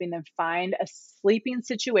 is helping them find a sleeping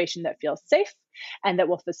situation that feels safe and that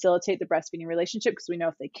will facilitate the breastfeeding relationship. Because we know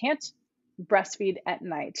if they can't breastfeed at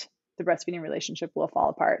night, the breastfeeding relationship will fall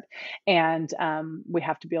apart. And we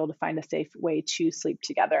have to be able to find a safe way to sleep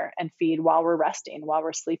together and feed while we're resting, while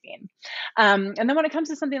we're sleeping. And then when it comes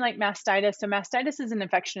to something like mastitis, so mastitis is an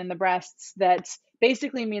infection in the breasts that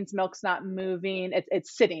basically means milk's not moving,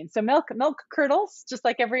 it's sitting. So milk curdles just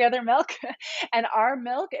like every other milk. And our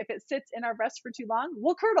milk, if it sits in our breast for too long,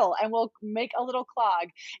 will curdle and will make a little clog.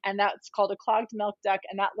 And that's called a clogged milk duct.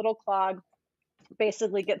 And that little clog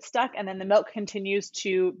basically gets stuck, and then the milk continues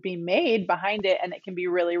to be made behind it, and it can be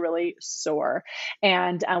really, really sore.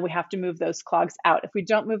 And we have to move those clogs out. If we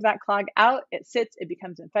don't move that clog out, it sits, it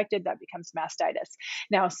becomes infected, that becomes mastitis.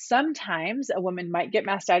 Now, sometimes a woman might get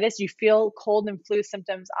mastitis. You feel cold and flu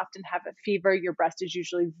symptoms, often have a fever. Your breast is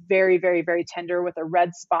usually very, very, very tender with a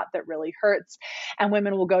red spot that really hurts. And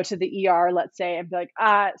women will go to the ER, let's say, and be like,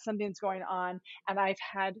 something's going on. And I've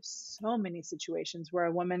had so many situations where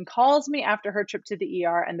a woman calls me after her trip to the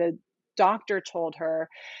ER and the doctor told her,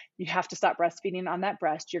 you have to stop breastfeeding on that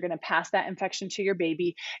breast. You're going to pass that infection to your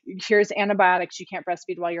baby. Here's antibiotics. You can't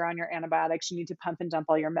breastfeed while you're on your antibiotics. You need to pump and dump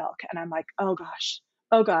all your milk. And I'm like, oh gosh,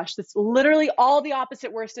 that's literally all the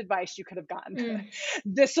opposite worst advice you could have gotten.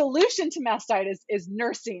 The solution to mastitis is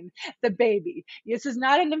nursing the baby. This is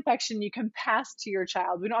not an infection you can pass to your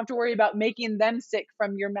child. We don't have to worry about making them sick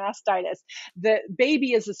from your mastitis. The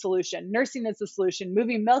baby is the solution. Nursing is the solution.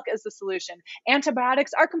 Moving milk is the solution.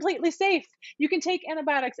 Antibiotics are completely safe. You can take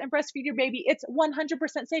antibiotics and breastfeed your baby. It's 100%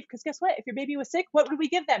 safe, because guess what? If your baby was sick, what would we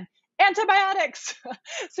give them? Antibiotics.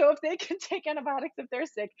 So if they can take antibiotics if they're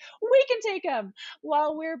sick, we can take them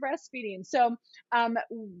while we're breastfeeding. So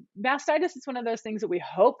mastitis is one of those things that we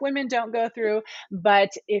hope women don't go through, but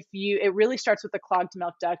it really starts with the clogged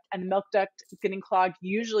milk duct, and the milk duct getting clogged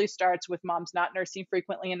usually starts with moms not nursing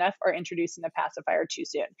frequently enough or introducing a pacifier too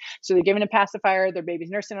soon. So they're given a pacifier, their baby's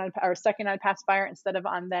nursing on or sucking on a pacifier instead of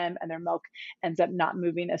on them, and their milk ends up not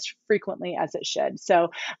moving as frequently as it should. So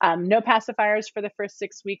no pacifiers for the first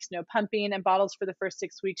 6 weeks, no pumping and bottles for the first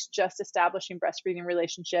 6 weeks, just establishing breastfeeding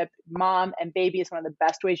relationship. Mom and baby is one of the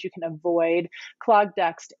best ways you can avoid clogged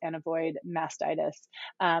ducts and avoid mastitis.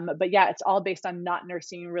 But yeah, it's all based on not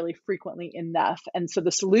nursing really frequently enough. And so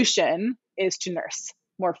the solution is to nurse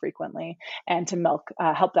more frequently and to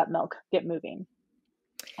help that milk get moving.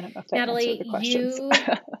 I don't know if that answered the questions.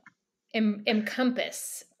 You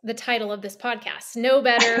encompass the title of this podcast, Know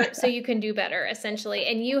Better So You Can Do Better, essentially.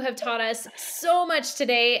 And you have taught us so much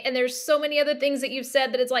today. And there's so many other things that you've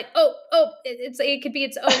said that it's like, it could be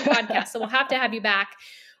its own podcast. So we'll have to have you back.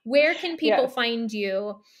 Where can people find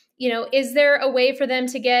you? Is there a way for them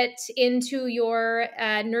to get into your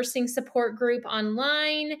nursing support group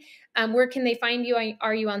online? Where can they find you?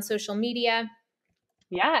 Are you on social media?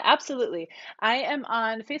 Yeah, absolutely. I am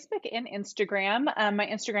on Facebook and Instagram. My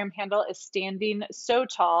Instagram handle is standing so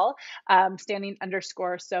tall, standing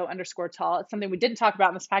 _ tall. It's something we didn't talk about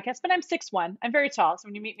in this podcast, but I'm 6'1". I'm very tall. So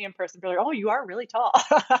when you meet me in person, you're like, oh, you are really tall.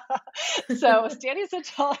 So standing so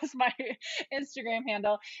tall is my Instagram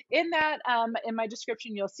handle. In that, in my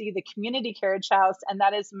description, you'll see the Community Carriage House, and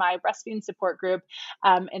that is my breastfeeding support group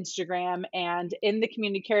Instagram. And in the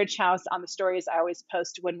Community Carriage House, on the stories, I always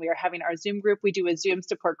post when we are having our Zoom group. We do a Zoom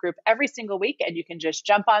support group every single week, and you can just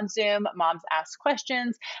jump on Zoom. Moms ask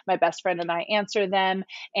questions. My best friend and I answer them,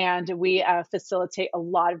 and we facilitate a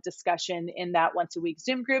lot of discussion in that once a week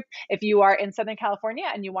Zoom group. If you are in Southern California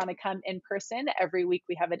and you want to come in person, every week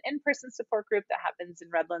we have an in-person support group that happens in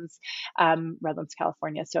Redlands,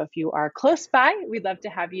 California. So if you are close by, we'd love to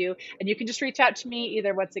have you, and you can just reach out to me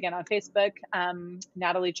either once again on Facebook,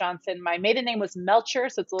 Natalie Johnson. My maiden name was Melcher,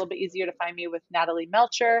 so it's a little bit easier to find me with Natalie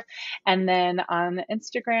Melcher, and then on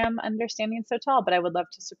Instagram, Standing So Tall. But I would love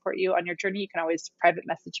to support you on your journey. You can always private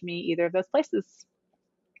message me either of those places.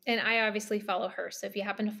 And I obviously follow her. So if you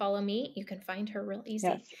happen to follow me, you can find her real easy.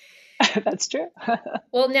 Yes, that's true.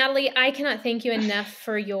 Well, Natalie, I cannot thank you enough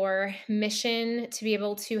for your mission to be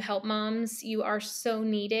able to help moms. You are so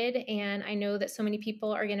needed. And I know that so many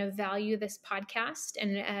people are going to value this podcast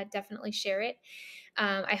and definitely share it.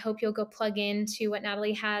 I hope you'll go plug into what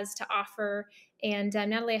Natalie has to offer. And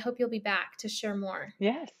Natalie, I hope you'll be back to share more.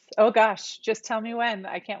 Yes. Oh gosh, just tell me when.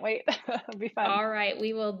 I can't wait. It'll be fun. All right,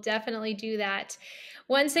 we will definitely do that.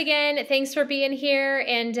 Once again, thanks for being here,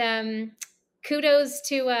 and kudos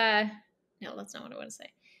to no, that's not what I want to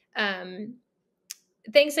say.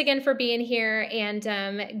 Thanks again for being here,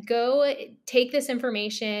 and go take this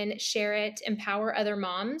information, share it, empower other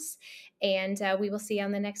moms, and we will see you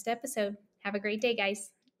on the next episode. Have a great day, guys.